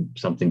had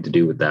something to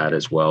do with that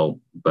as well.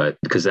 But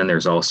because then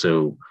there's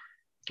also,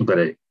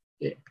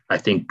 I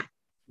think,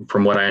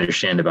 from what I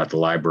understand about the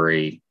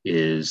library,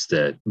 is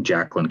that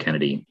Jacqueline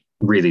Kennedy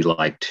really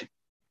liked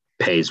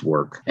Pei's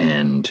work.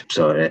 And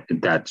so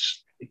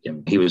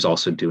he was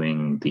also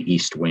doing the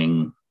East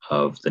Wing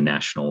of the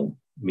National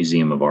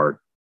Museum of Art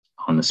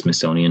on the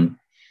Smithsonian.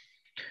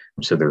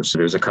 So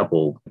there's a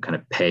couple kind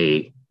of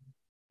Pei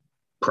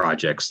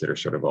projects that are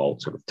sort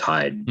of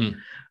tied.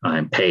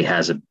 And Pei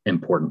has an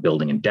important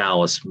building in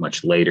Dallas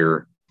much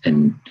later,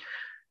 and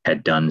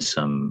had done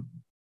some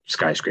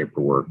skyscraper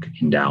work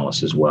in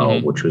Dallas as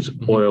well, which was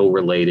oil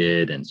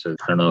related. And so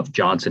I don't know if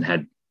Johnson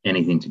had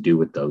anything to do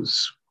with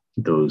those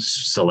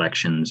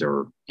selections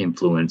or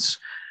influence,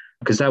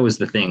 because that was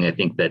the thing. I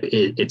think that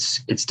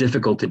it's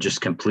difficult to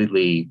just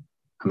completely,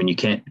 I mean,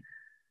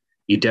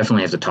 you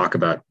definitely have to talk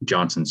about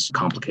Johnson's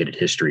complicated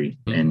history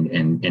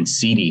and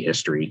seedy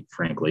history,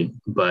 frankly,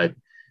 but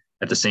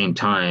at the same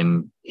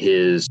time,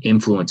 his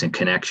influence and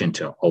connection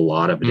to a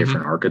lot of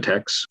different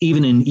architects,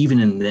 even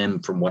in them,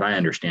 from what I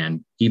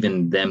understand,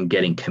 even them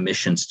getting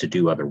commissions to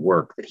do other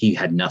work that he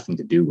had nothing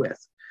to do with.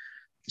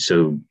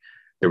 So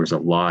there was a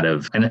lot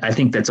of, and I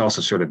think that's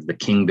also sort of the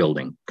king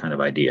building kind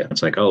of idea.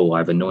 It's like, oh,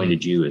 I've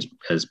anointed you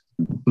as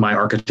my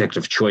architect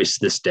of choice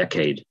this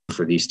decade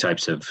for these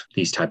types of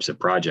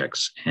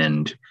projects.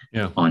 And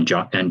on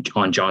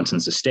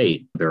Johnson's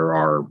estate, there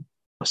are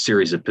a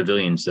series of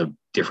pavilions of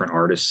different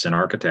artists and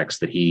architects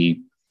that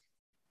he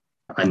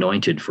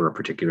anointed for a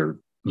particular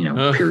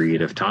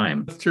period of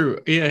time. That's true.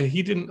 Yeah,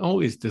 he didn't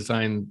always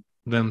design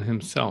them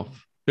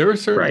himself. There were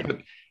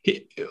certain,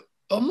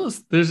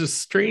 but there's a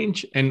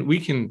strange, and we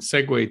can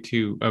segue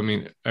to, I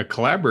mean, a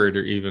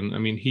collaborator even. I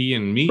mean, he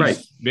and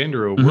Mies van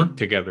der Rohe worked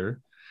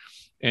together.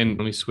 And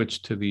let me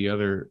switch to the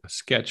other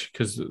sketch,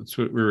 because it's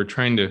what we were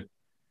trying to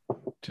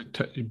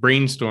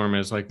brainstorm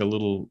as like a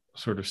little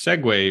sort of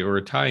segue or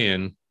a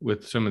tie-in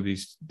with some of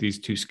these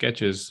two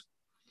sketches.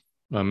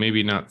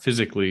 Maybe not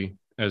physically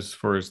as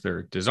far as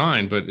their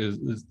design, but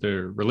is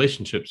their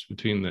relationships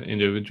between the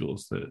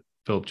individuals, that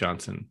Philip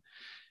Johnson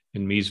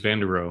and Mies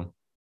van der Rohe.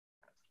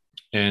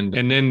 And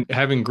then,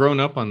 having grown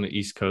up on the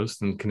East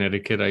Coast in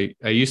Connecticut,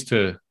 I used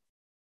to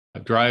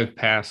drive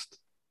past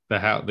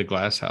the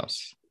Glass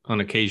House on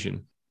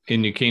occasion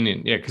in New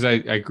Canaan. Yeah, because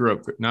I grew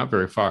up not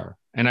very far,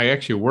 and I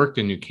actually worked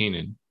in New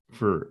Canaan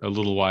for a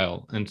little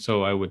while. And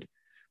so I would,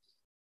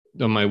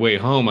 on my way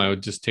home, I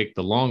would just take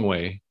the long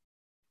way,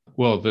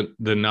 well,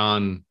 the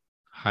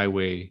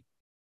non-highway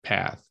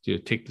path,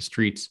 take the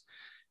streets,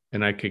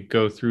 and I could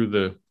go through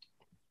the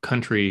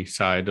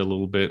countryside a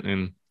little bit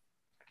and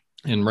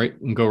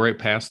go right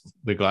past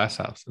the Glass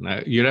House.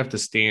 And you'd have to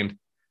stand,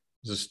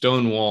 there's a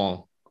stone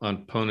wall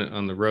on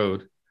the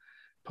road,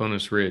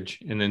 Ponus Ridge.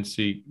 And then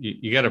see,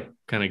 you got to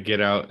kind of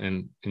get out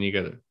and you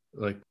got to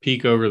like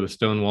peek over the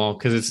stone wall,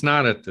 because it's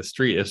not at the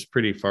street. It's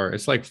pretty far.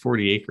 It's like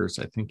 40 acres,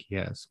 I think he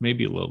has,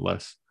 maybe a little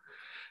less.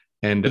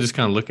 And I just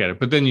kind of look at it.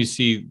 But then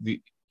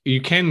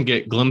you can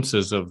get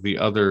glimpses of the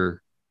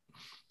other.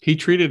 He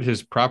treated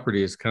his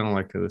property as kind of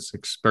like this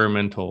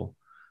experimental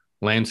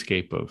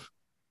landscape of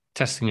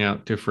testing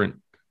out different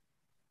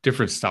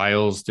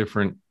styles,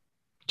 different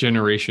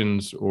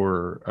generations,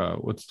 or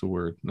what's the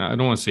word? Now, I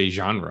don't want to say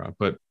genre,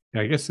 but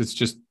I guess it's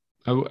just,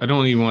 I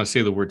don't even want to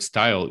say the word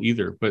style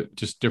either, but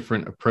just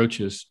different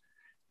approaches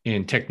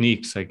and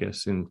techniques, I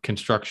guess, in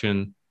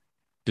construction,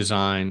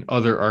 design,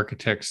 other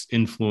architects'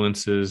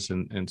 influences,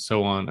 and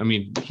so on. I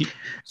mean, he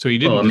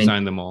didn't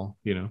design them all,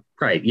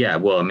 Right. Yeah.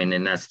 Well, I mean,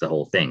 and that's the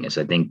whole thing, is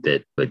I think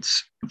that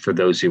it's, for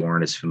those who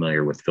aren't as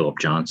familiar with Philip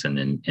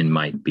Johnson and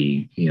might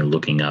be,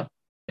 looking up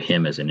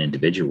him as an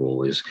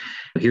individual is,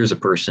 here's a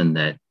person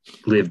that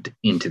lived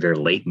into their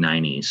late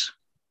 90s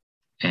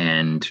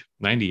and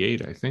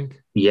 98, I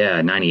think.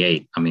 Yeah,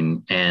 98. I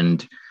mean,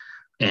 and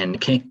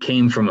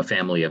came from a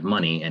family of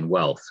money and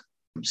wealth.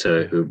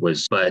 So it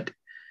was, but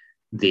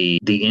the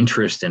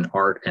interest in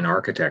art and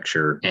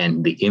architecture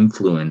and the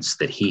influence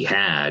that he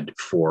had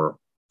for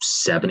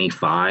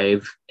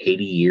 75,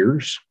 80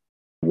 years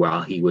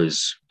while he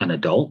was an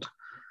adult.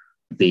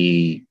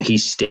 He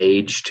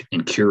staged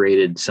and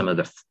curated some of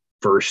the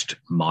first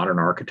modern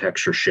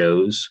architecture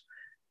shows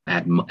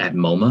at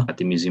MoMA, at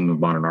the Museum of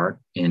Modern Art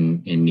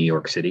in New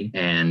York City.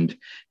 And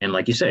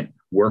like you said,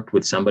 worked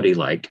with somebody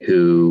like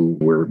who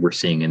we're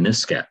seeing in this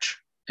sketch.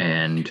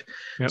 And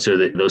so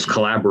that those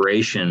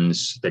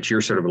collaborations that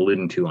you're sort of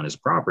alluding to on his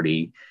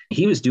property,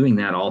 he was doing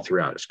that all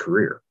throughout his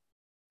career.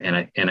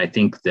 And I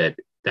think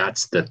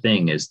that's the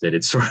thing, is that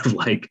it's sort of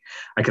like,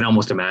 I can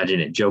almost imagine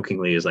it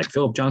jokingly as like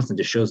Philip Johnston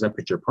just shows up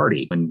at your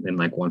party and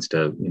like wants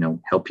to,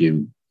 help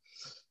you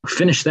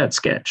finish that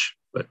sketch.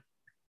 But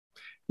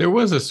there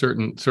was a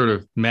certain sort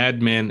of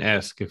Mad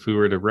Men-esque, if we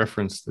were to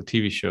reference the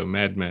TV show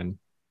Mad Men,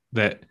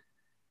 that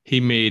he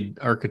made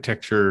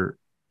architecture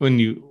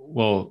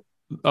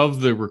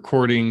of the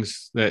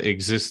recordings that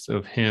exist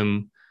of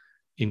him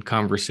in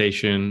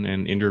conversation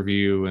and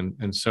interview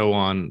and so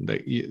on,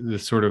 that the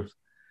sort of,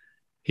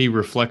 he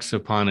reflects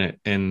upon it,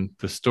 and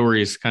the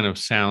stories kind of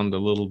sound a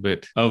little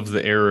bit of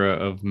the era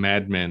of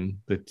Mad Men,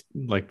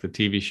 like the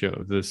TV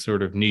show, this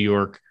sort of New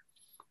York,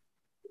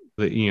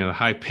 the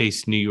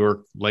high-paced New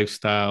York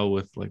lifestyle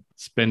with like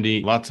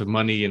spending lots of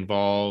money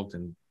involved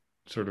and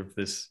sort of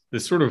this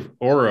sort of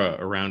aura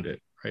around it,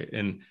 right?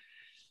 And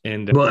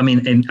well, I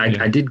mean,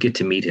 I did get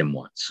to meet him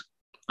once.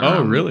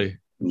 Oh, really?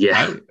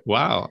 Yeah.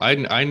 Wow.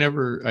 I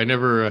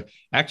never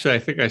actually, I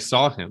think I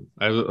saw him.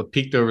 I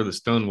peeked over the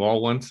stone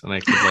wall once and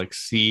I could like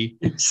see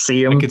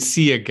him. I could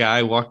see a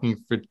guy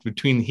walking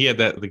between, he had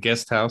the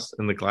guest house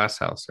and the glass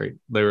house, right?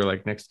 They were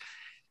like next,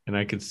 and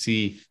I could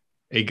see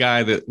a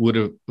guy that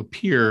would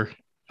appear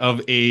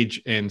of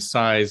age and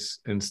size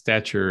and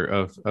stature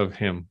of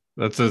him.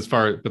 That's as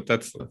far, but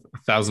that's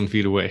 1,000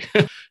 feet away.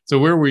 So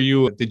where were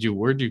you?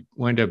 Where'd you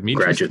wind up meeting?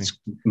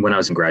 When I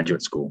was in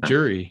graduate school.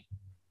 Jury.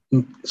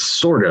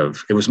 Sort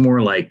of. It was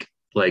more like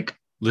listen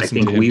I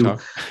think we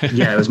talk.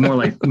 Yeah, it was more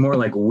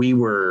like we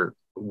were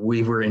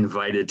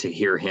invited to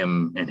hear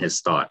him and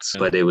his thoughts.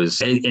 But it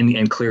was,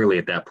 and clearly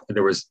at that point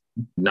there was,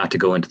 not to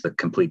go into the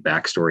complete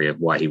backstory of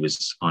why he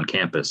was on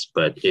campus,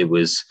 but it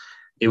was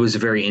a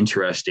very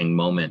interesting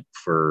moment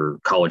for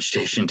College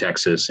Station,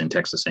 Texas, and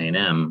Texas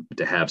A&M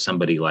to have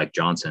somebody like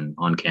Johnson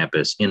on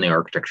campus in the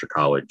architecture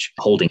college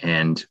holding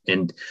hand.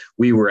 And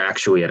we were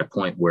actually at a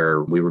point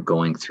where we were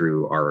going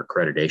through our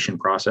accreditation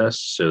process.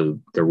 So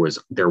there was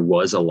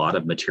a lot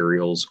of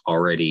materials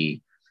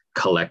already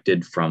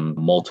collected from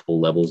multiple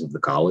levels of the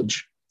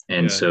college.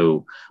 And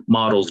so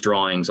models,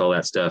 drawings, all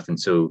that stuff. And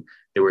so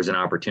there was an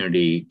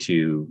opportunity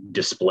to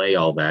display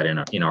all that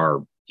in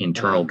our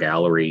internal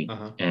gallery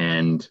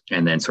and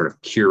then sort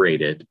of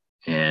curate it.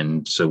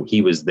 And so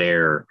he was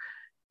there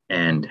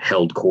and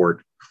held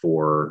court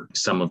for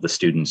some of the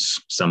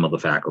students, some of the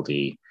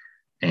faculty,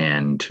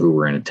 and who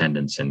were in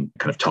attendance and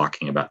kind of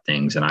talking about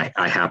things. And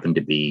I happened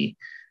to be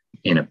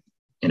in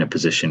a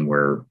position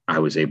where I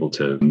was able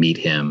to meet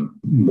him,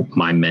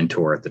 my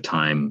mentor at the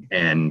time,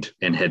 and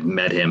had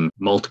met him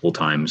multiple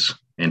times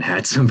and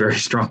had some very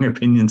strong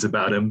opinions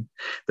about him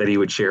that he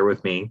would share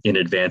with me in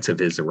advance of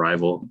his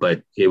arrival.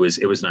 But it was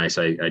nice.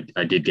 I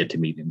did get to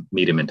meet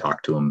him and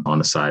talk to him on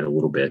the side a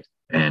little bit.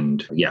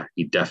 And yeah,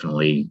 he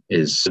definitely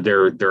is.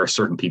 There are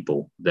certain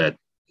people that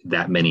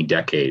many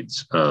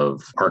decades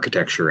of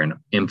architecture and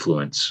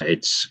influence,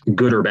 it's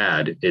good or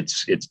bad,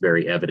 it's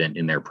very evident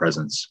in their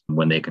presence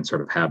when they can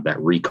sort of have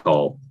that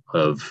recall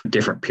of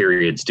different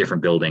periods,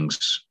 different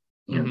buildings,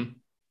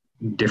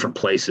 different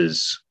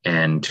places.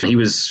 And he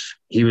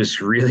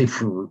was really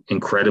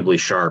incredibly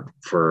sharp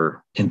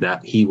in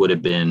that he would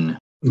have been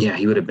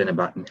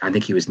about, I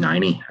think he was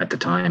 90 at the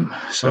time.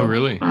 So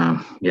really?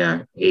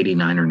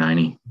 89 or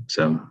 90.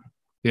 So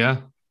yeah.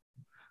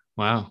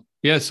 Wow.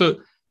 Yeah.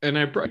 So, and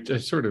I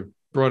sort of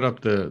brought up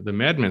the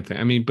Mad Men thing.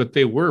 I mean, but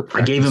they were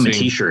practicing.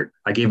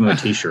 I gave him a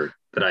t-shirt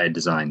that I had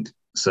designed.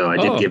 So I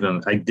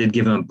did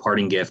give him a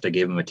parting gift. I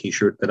gave him a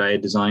t-shirt that I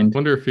had designed.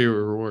 Wonder if he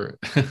ever wore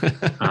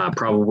it.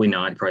 Probably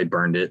not. Probably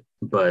burned it,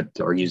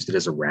 or used it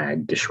as a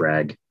dish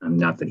rag.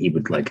 Not that he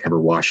would like ever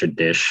wash a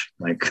dish.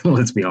 Like,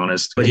 let's be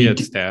honest. But he had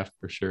staff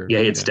for sure. Yeah,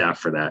 he had staff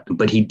for that.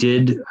 But he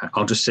did.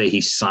 I'll just say he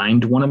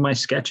signed one of my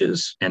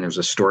sketches, and there's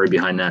a story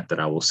behind that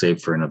I will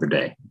save for another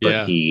day.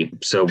 But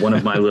so one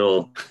of my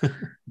little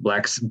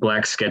black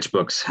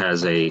sketchbooks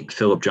has a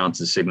Philip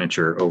Johnson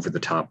signature over the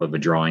top of a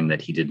drawing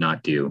that he did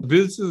not do.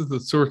 This is the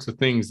sorts of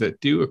things that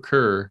do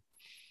occur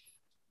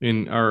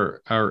in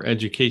our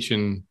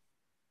education,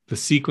 the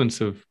sequence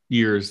of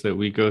years that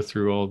we go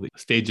through, all the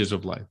stages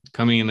of life,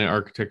 coming into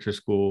architecture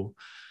school,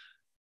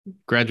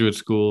 graduate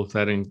school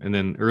setting, and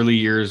then early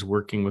years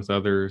working with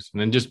others,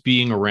 and then just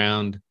being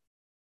around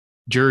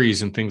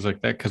juries and things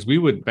like that. Because we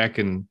would, back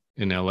in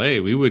in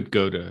LA, we would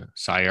go to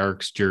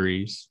SciArc's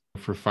juries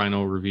for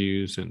final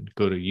reviews and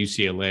go to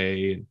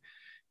UCLA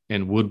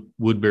and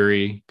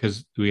Woodbury,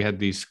 because we had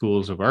these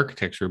schools of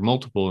architecture,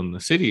 multiple in the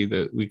city,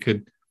 that we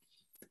could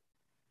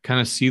kind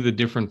of see the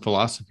different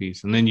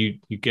philosophies. And then you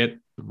get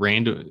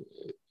random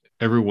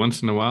every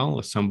once in a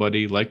while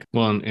somebody like,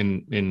 well,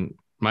 in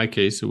my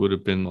case, it would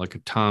have been like a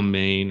Tom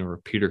Main or a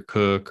Peter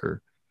Cook,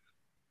 or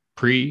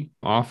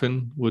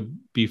often would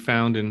be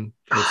found in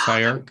the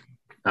SciArc.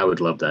 I would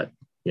love that.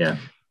 Yeah.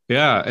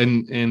 Yeah.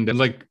 And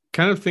like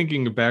kind of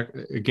thinking back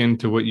again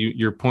to what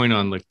your point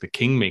on like the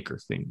Kingmaker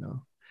thing,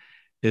 though,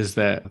 is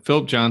that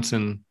Philip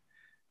Johnson,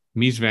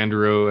 Mies van der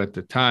Rohe at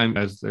the time,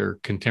 as their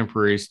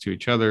contemporaries to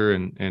each other,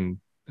 and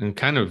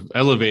kind of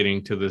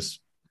elevating to this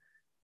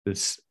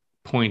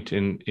point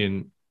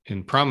in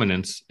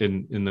prominence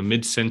in the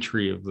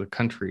mid-century of the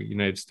country,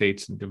 United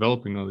States, and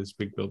developing all these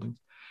big buildings.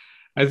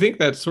 I think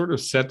that sort of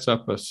sets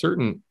up a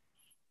certain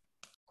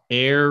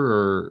air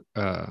or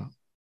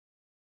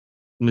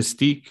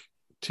mystique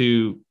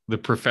to the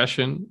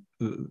profession,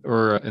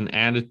 or an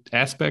added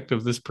aspect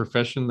of this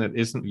profession that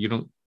isn't, you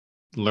don't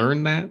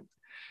learn that,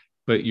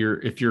 but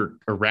if you're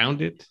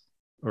around it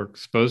or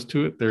exposed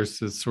to it, there's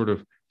this sort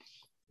of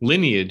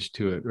lineage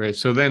to it, right?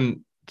 So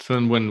then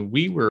when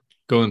we were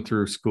going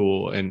through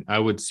school, and I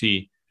would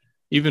see,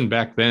 even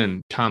back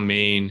then, Tom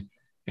Main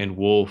and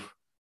Wolf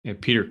and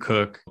Peter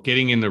Cook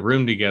getting in the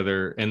room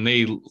together, and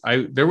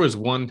there was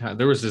one time,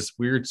 there was this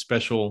weird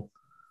special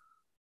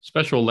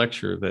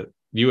lecture that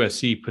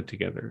USC put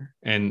together,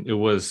 and it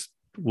was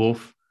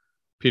Wolf,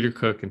 Peter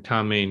Cook, and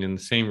Tom Main in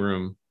the same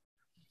room,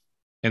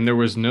 and there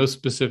was no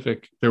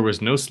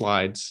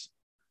slides.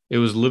 It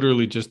was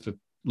literally just to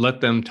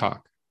let them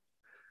talk,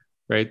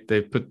 right?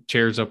 They put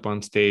chairs up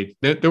on stage.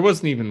 There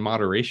wasn't even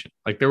moderation.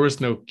 Like, there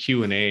was no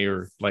Q&A,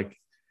 or like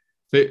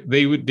they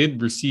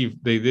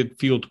did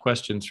field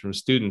questions from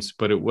students,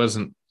 but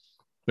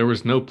there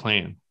was no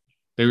plan.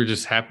 They were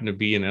just happened to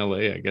be in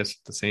LA, I guess,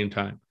 at the same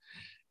time.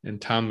 And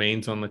Tom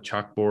Main's on the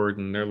chalkboard,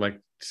 and they're like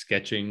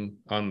sketching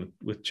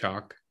with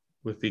chalk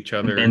with each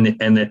other. And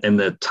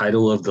the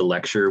title of the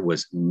lecture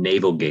was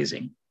Navel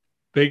Gazing.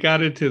 They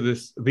got into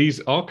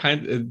these all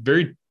kinds of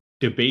very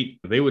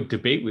debate. They would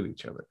debate with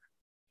each other.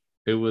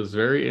 It was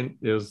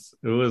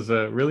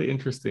really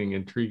interesting,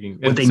 intriguing.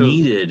 What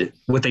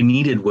they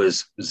needed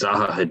was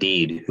Zaha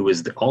Hadid, who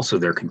was also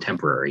their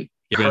contemporary.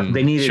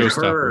 They needed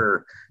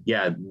her.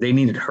 Yeah, they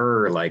needed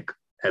her like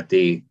at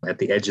the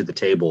edge of the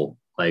table,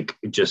 like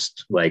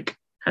just like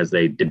as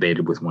they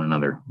debated with one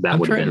another. That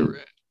would have been.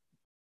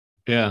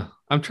 Yeah,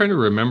 I'm trying to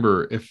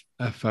remember if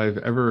I've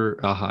ever.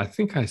 I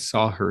think I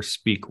saw her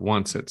speak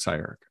once at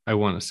SciArc, I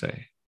want to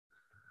say,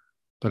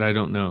 but I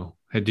don't know.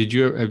 Have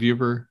you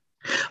ever?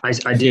 I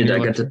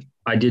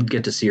did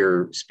get to see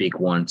her speak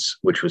once,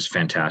 which was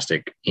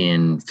fantastic,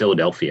 in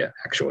Philadelphia.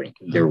 Actually,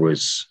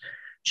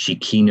 she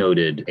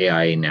keynoted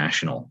AIA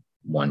National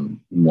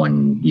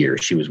one year.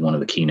 She was one of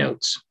the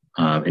keynotes,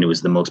 and it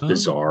was the most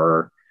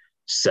bizarre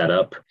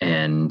setup,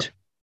 and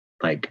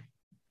like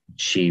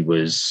she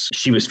was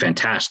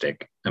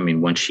fantastic. I mean,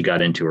 once she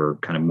got into her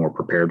kind of more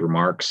prepared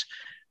remarks,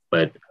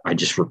 but I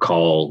just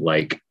recall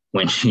like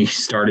when she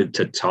started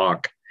to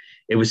talk.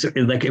 It was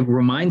like, it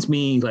reminds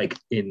me, like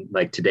in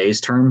like today's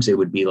terms, it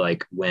would be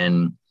like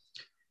when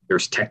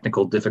there's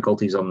technical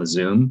difficulties on the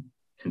Zoom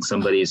and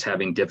somebody is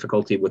having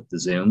difficulty with the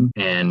Zoom,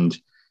 and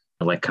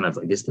like kind of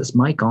like, is this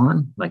mic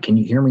on? Like, can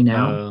you hear me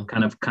now?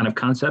 Kind of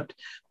concept.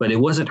 But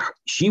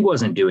she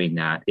wasn't doing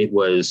that.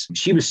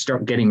 She was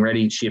getting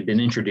ready. She had been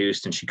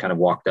introduced, and she kind of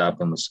walked up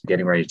and was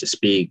getting ready to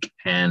speak.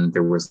 And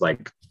there was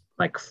like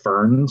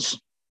ferns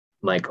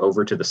like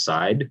over to the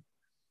side,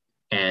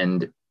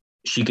 and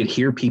she could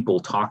hear people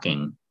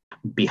talking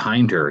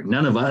behind her.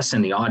 None of us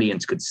in the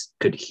audience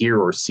could hear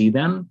or see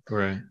them.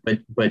 Right.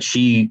 But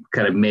she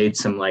kind of made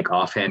some like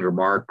offhand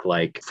remark,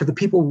 like, for the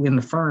people in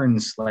the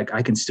ferns, like,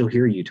 I can still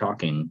hear you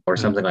talking, or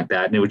something like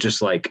that. And it was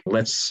just like,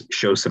 let's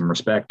show some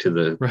respect to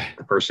the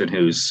person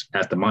who's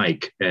at the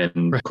mic.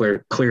 And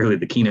clearly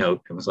the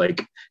keynote, it was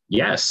like,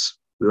 yes,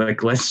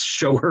 like, let's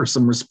show her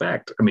some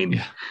respect. I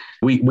mean,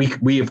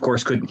 we of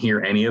course couldn't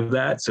hear any of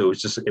that. So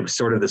it was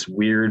sort of this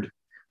weird,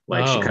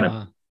 like, she kind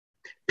of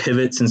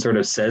pivots and sort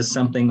of says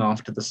something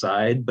off to the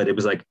side, but it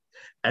was like,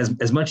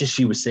 as much as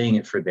she was saying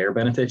it for their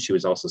benefit, she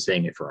was also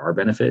saying it for our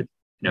benefit,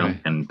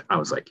 And I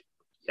was like,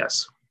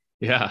 yes.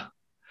 Yeah.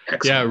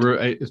 Excellent.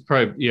 Yeah. It's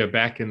probably,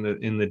 back in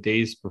the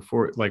days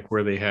before, like,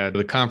 where they had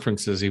the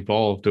conferences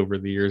evolved over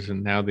the years,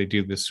 and now they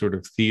do this sort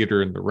of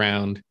theater in the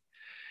round.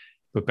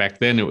 But back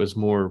then it was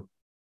more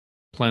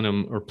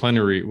plenum or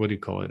plenary. What do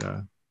you call it?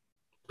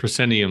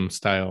 Proscenium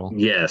style.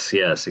 Yes,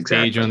 exactly.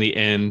 Stage on the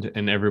end,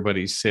 and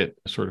everybody sit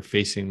sort of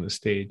facing the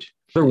stage.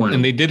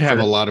 And they did have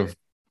a lot of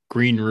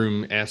green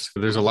room-esque.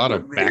 There's a lot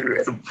of back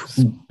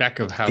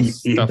of house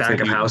stuff. Back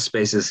of house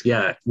spaces.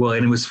 Yeah. Well,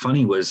 and it was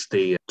funny was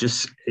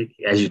just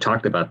as you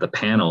talked about the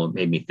panel, it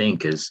made me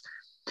think is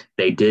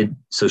they did.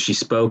 So she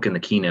spoke in the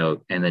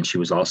keynote, and then she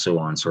was also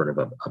on sort of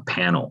a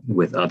panel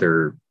with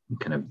other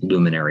kind of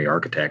luminary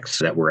architects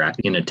that were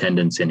in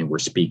attendance and were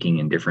speaking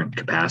in different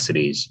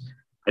capacities.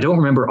 I don't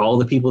remember all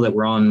the people that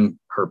were on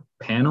her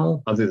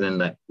panel, other than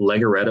that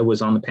Legarreta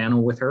was on the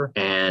panel with her,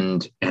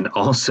 and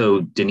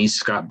also Denise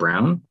Scott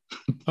Brown.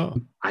 Oh.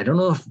 I don't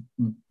know if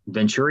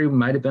Venturi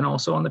might have been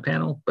also on the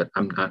panel, but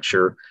I'm not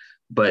sure.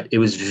 But it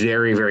was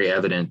very, very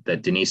evident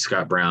that Denise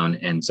Scott Brown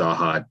and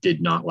Zaha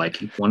did not like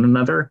one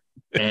another,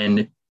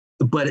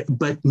 but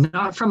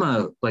not from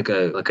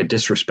a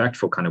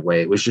disrespectful kind of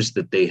way. It was just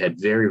that they had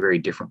very, very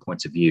different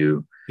points of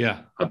view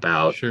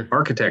about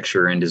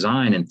architecture and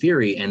design and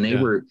theory, and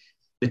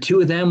the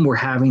two of them were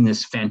having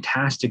this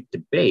fantastic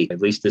debate.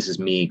 At least this is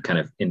me kind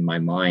of in my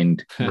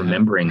mind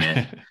remembering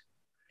it,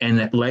 and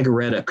that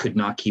Legarreta could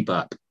not keep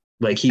up.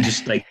 Like he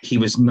just he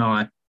was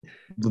not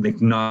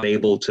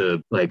able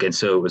to and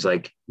so it was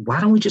like, why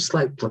don't we just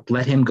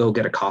let him go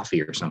get a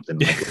coffee or something?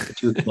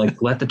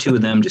 Let the two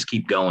of them just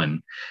keep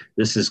going.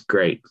 This is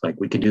great. Like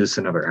we could do this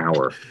another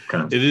hour.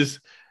 Kind of.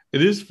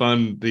 It is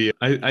fun.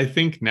 I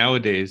think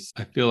nowadays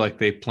I feel like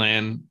they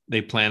plan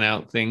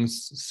out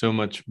things so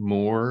much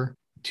more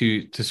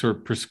to sort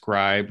of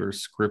prescribe or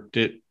script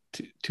it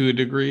to a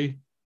degree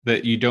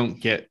that you don't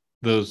get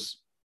those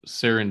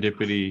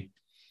serendipity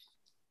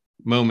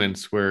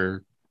moments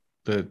where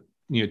the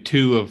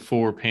 2 of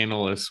 4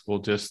 panelists will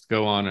just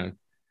go on a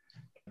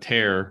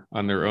tear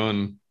on their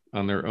own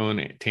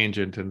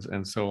tangent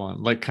and so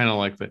on.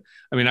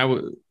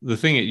 The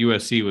thing at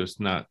USC was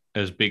not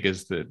as big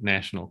as the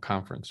national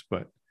conference,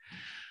 but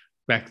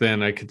back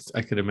then I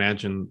could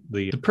imagine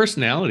the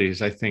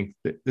personalities. I think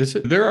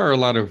that there are a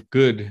lot of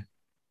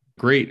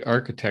great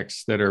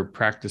architects that are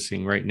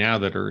practicing right now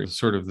that are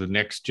sort of the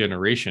next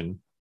generation.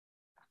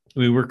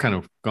 I mean, we're kind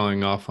of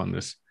going off on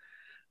this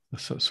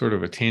sort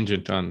of a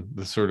tangent on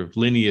the sort of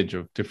lineage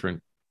of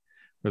different,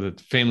 or the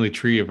family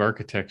tree of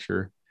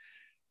architecture.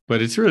 But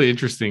it's really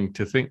interesting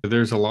to think that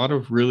there's a lot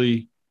of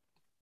really,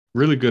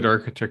 really good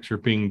architecture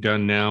being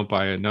done now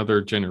by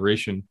another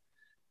generation.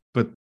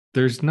 But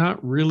there's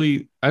not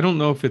really, I don't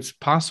know if it's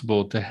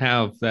possible to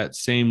have that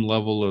same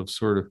level of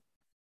sort of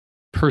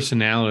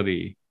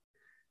personality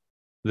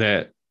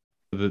that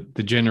the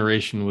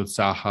generation with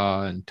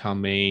Zaha and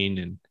Tom Main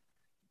and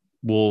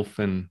Wolf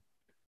and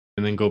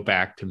then go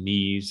back to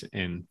Mies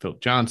and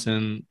Philip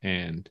Johnson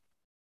and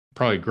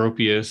probably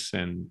Gropius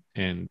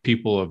and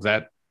people of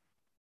that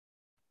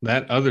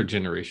other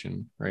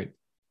generation, right?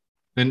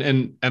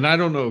 And I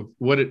don't know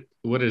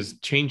what has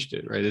changed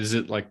it, right? Is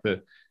it like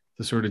the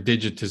sort of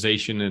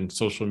digitization and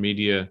social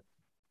media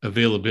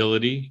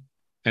availability?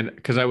 And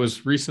because I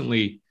was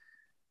recently,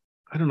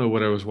 I don't know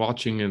what I was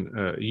watching, in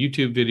a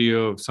YouTube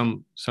video of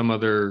some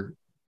other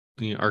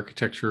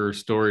architecture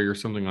story or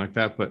something like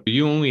that, but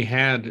you only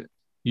had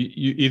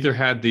you either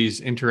had these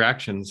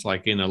interactions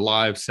like in a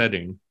live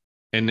setting,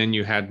 and then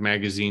you had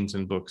magazines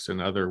and books and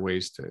other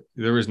ways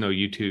there was no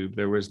YouTube,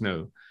 there was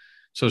no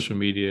social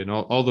media, and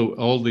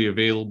all the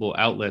available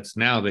outlets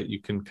now that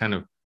you can kind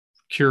of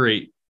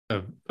curate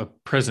a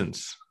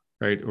presence,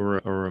 right?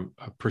 Or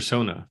a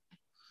persona.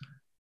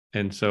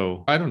 And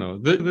so I don't know,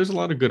 there's a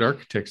lot of good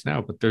architects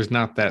now, but there's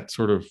not that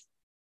sort of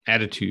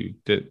attitude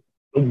that,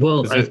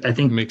 I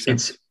think makes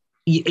sense.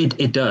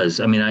 It does.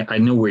 I mean, I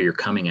know where you're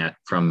coming at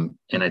from,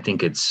 and I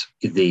think it's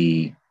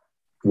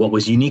what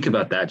was unique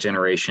about that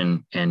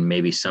generation, and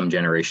maybe some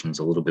generations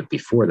a little bit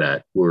before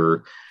that,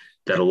 were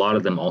that a lot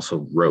of them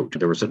also wrote.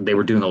 They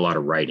were doing a lot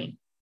of writing,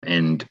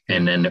 and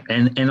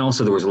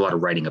also there was a lot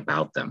of writing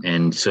about them.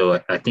 And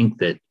so I think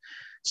that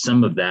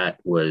some of that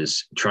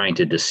was trying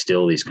to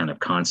distill these kind of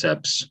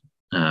concepts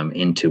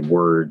into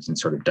words and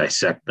sort of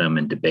dissect them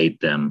and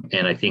debate them.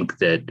 And I think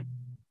that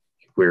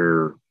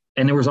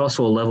there was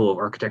also a level of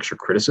architecture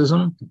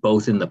criticism,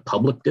 both in the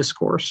public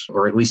discourse,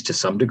 or at least to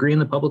some degree in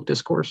the public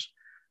discourse.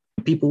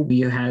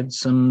 You had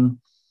some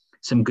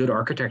good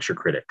architecture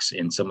critics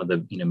in some of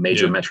the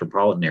major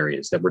metropolitan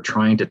areas that were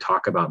trying to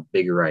talk about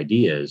bigger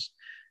ideas.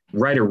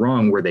 Right or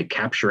wrong, were they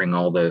capturing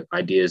all the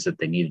ideas that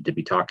they needed to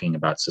be talking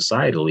about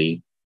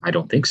societally? I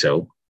don't think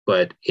so,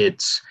 but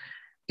it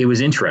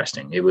was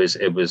interesting. It was,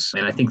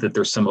 and I think that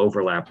there's some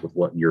overlap with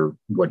what you're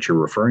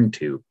referring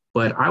to.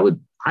 But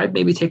I'd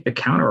maybe take the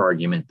counter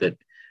argument that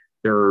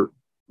there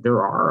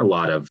are a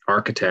lot of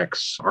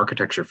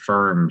architecture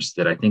firms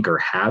that I think are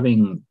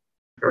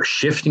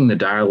shifting the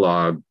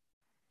dialogue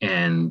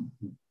and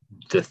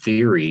the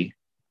theory,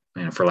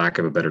 and for lack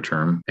of a better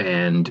term,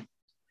 and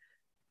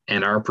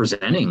are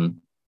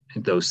presenting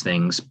those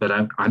things.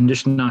 But I'm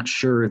just not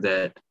sure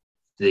that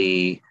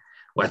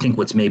I think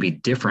what's maybe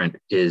different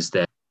is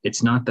that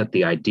it's not that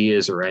the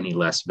ideas are any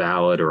less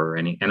valid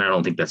and I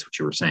don't think that's what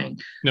you were saying.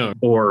 No.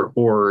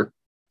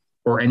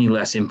 Or any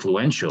less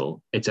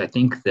influential. I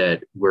think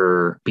that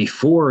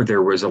before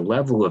there was a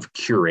level of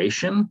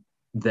curation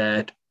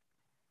that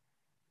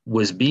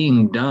was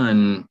being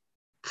done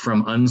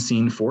from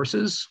unseen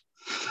forces,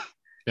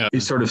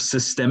 these sort of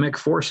systemic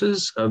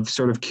forces of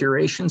sort of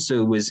curation.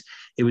 So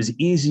it was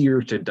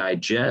easier to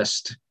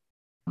digest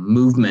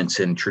movements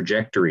and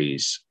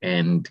trajectories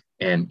and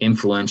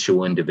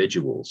influential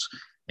individuals.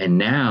 And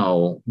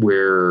now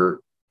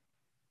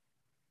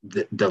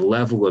the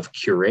level of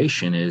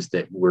curation is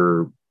that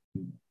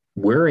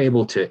we're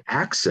able to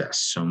access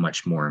so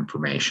much more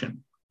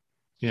information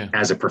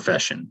as a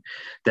profession,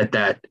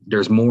 that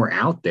there's more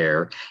out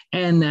there,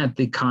 and that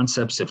the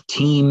concepts of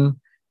team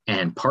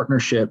and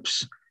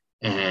partnerships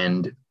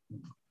and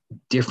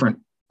different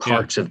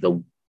parts of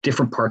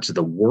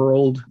the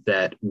world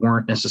that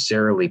weren't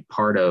necessarily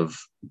part of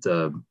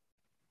the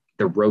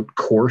rote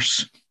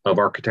course of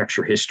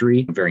architecture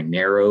history, a very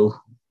narrow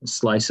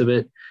slice of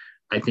it.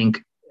 I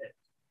think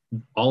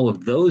all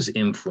of those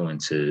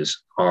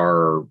influences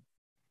are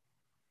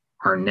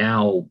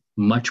now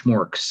much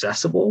more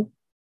accessible,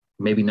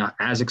 maybe not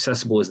as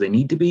accessible as they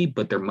need to be,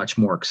 but they're much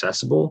more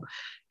accessible.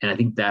 And I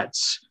think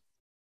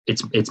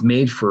it's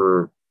made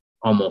for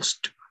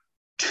almost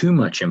too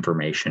much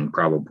information,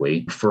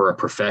 probably, for a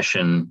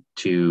profession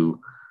to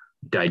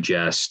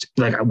digest.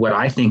 Like, what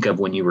I think of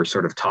when you were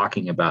sort of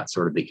talking about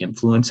sort of the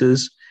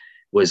influences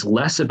was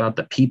less about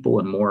the people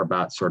and more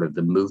about sort of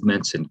the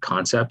movements and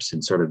concepts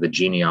and sort of the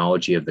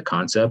genealogy of the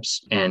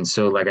concepts. And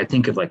so, like, I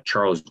think of like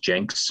Charles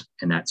Jenks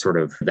and that sort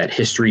of that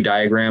history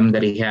diagram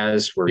that he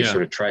has, where he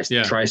sort of tries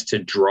to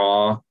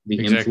draw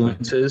the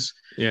influences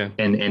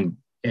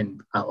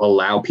and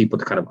allow people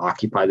to kind of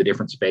occupy the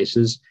different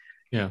spaces.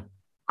 Yeah.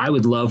 I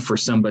would love for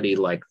somebody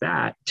like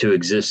that to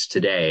exist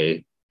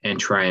today and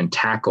try and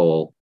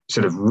tackle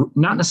sort of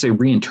not necessarily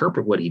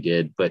reinterpret what he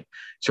did, but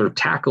sort of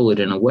tackle it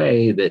in a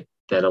way that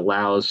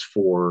allows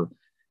for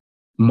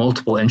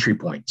multiple entry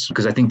points.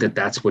 Because I think that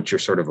that's what you're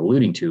sort of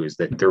alluding to, is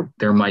that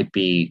there might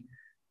be,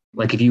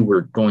 like, if you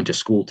were going to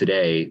school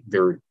today,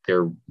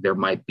 there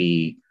might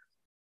be,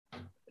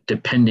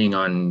 depending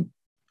on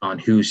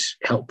who's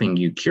helping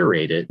you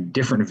curate it,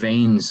 different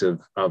veins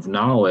of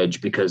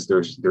knowledge, because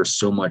there's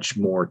so much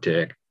more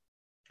to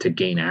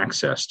gain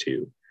access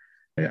to.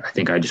 I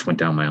think I just went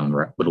down my own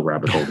little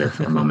rabbit hole there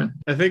for a moment.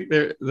 I think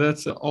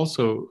that's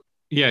also,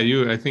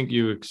 I think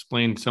you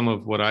explained some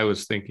of what I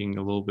was thinking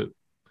a little bit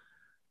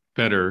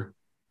better,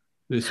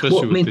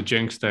 especially with the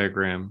Jenks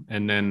diagram.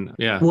 And then,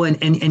 Well,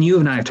 and you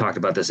and I have talked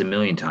about this a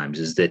million times,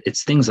 is that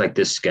it's things like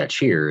this sketch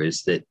here,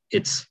 is that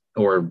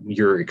or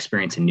your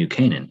experience in New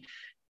Canaan.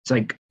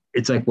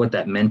 It's like what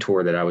that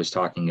mentor that I was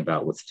talking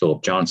about with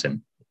Philip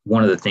Johnson,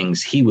 one of the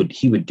things he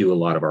would do a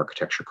lot of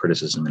architecture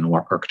criticism and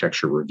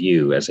architecture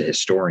review as a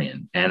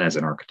historian and as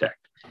an architect.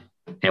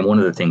 And one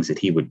of the things that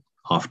he would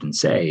often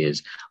say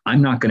is,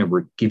 I'm not going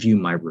to give you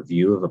my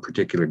review of a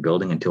particular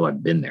building until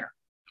I've been there.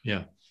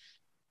 Yeah.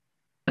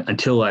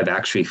 Until I've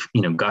actually,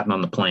 gotten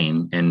on the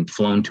plane and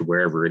flown to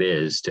wherever it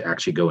is to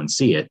actually go and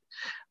see it,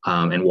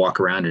 and walk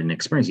around and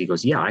experience. He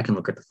goes, I can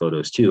look at the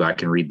photos too. I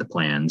can read the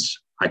plans.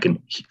 I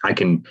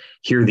can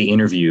hear the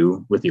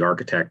interview with the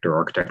architect or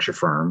architecture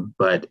firm,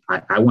 but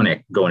I want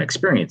to go and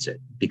experience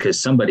it,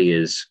 because somebody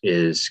is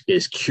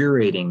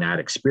curating that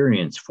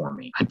experience for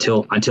me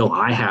until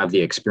I have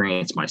the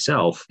experience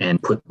myself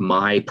and put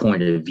my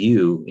point of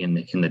view in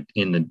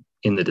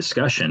the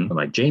discussion.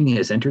 Like, Jamie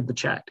has entered the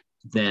chat,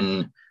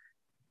 then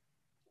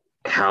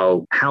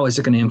how is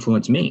it going to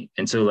influence me?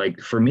 And so, like,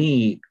 for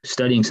me,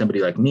 studying somebody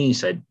like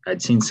Mies, I'd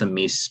seen some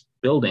Mies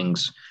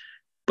buildings,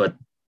 but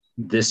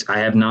I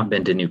have not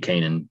been to New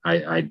Canaan.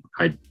 I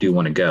do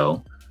want to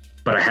go,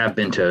 but I have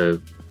been to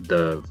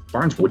the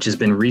Farnsworth, which has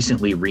been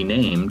recently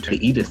renamed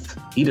the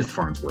Edith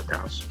Farnsworth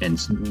House,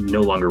 and no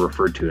longer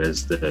referred to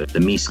as the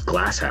Mies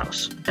Glass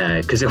House,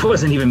 because it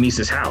wasn't even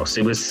Mies's house.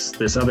 It was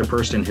this other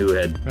person who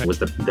was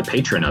the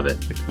patron of it.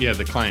 Yeah,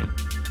 the client.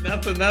 None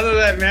of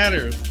that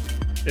matters.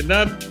 It's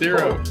not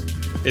zero.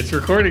 It's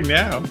recording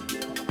now.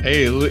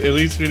 Hey, at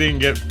least we didn't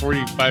get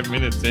 45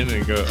 minutes in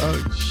and go,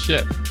 oh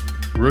shit,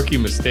 rookie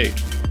mistake.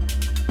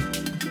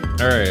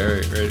 All right,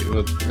 ready?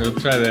 We'll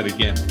try that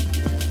again.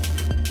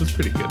 That's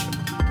pretty good.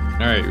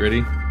 All right,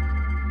 ready?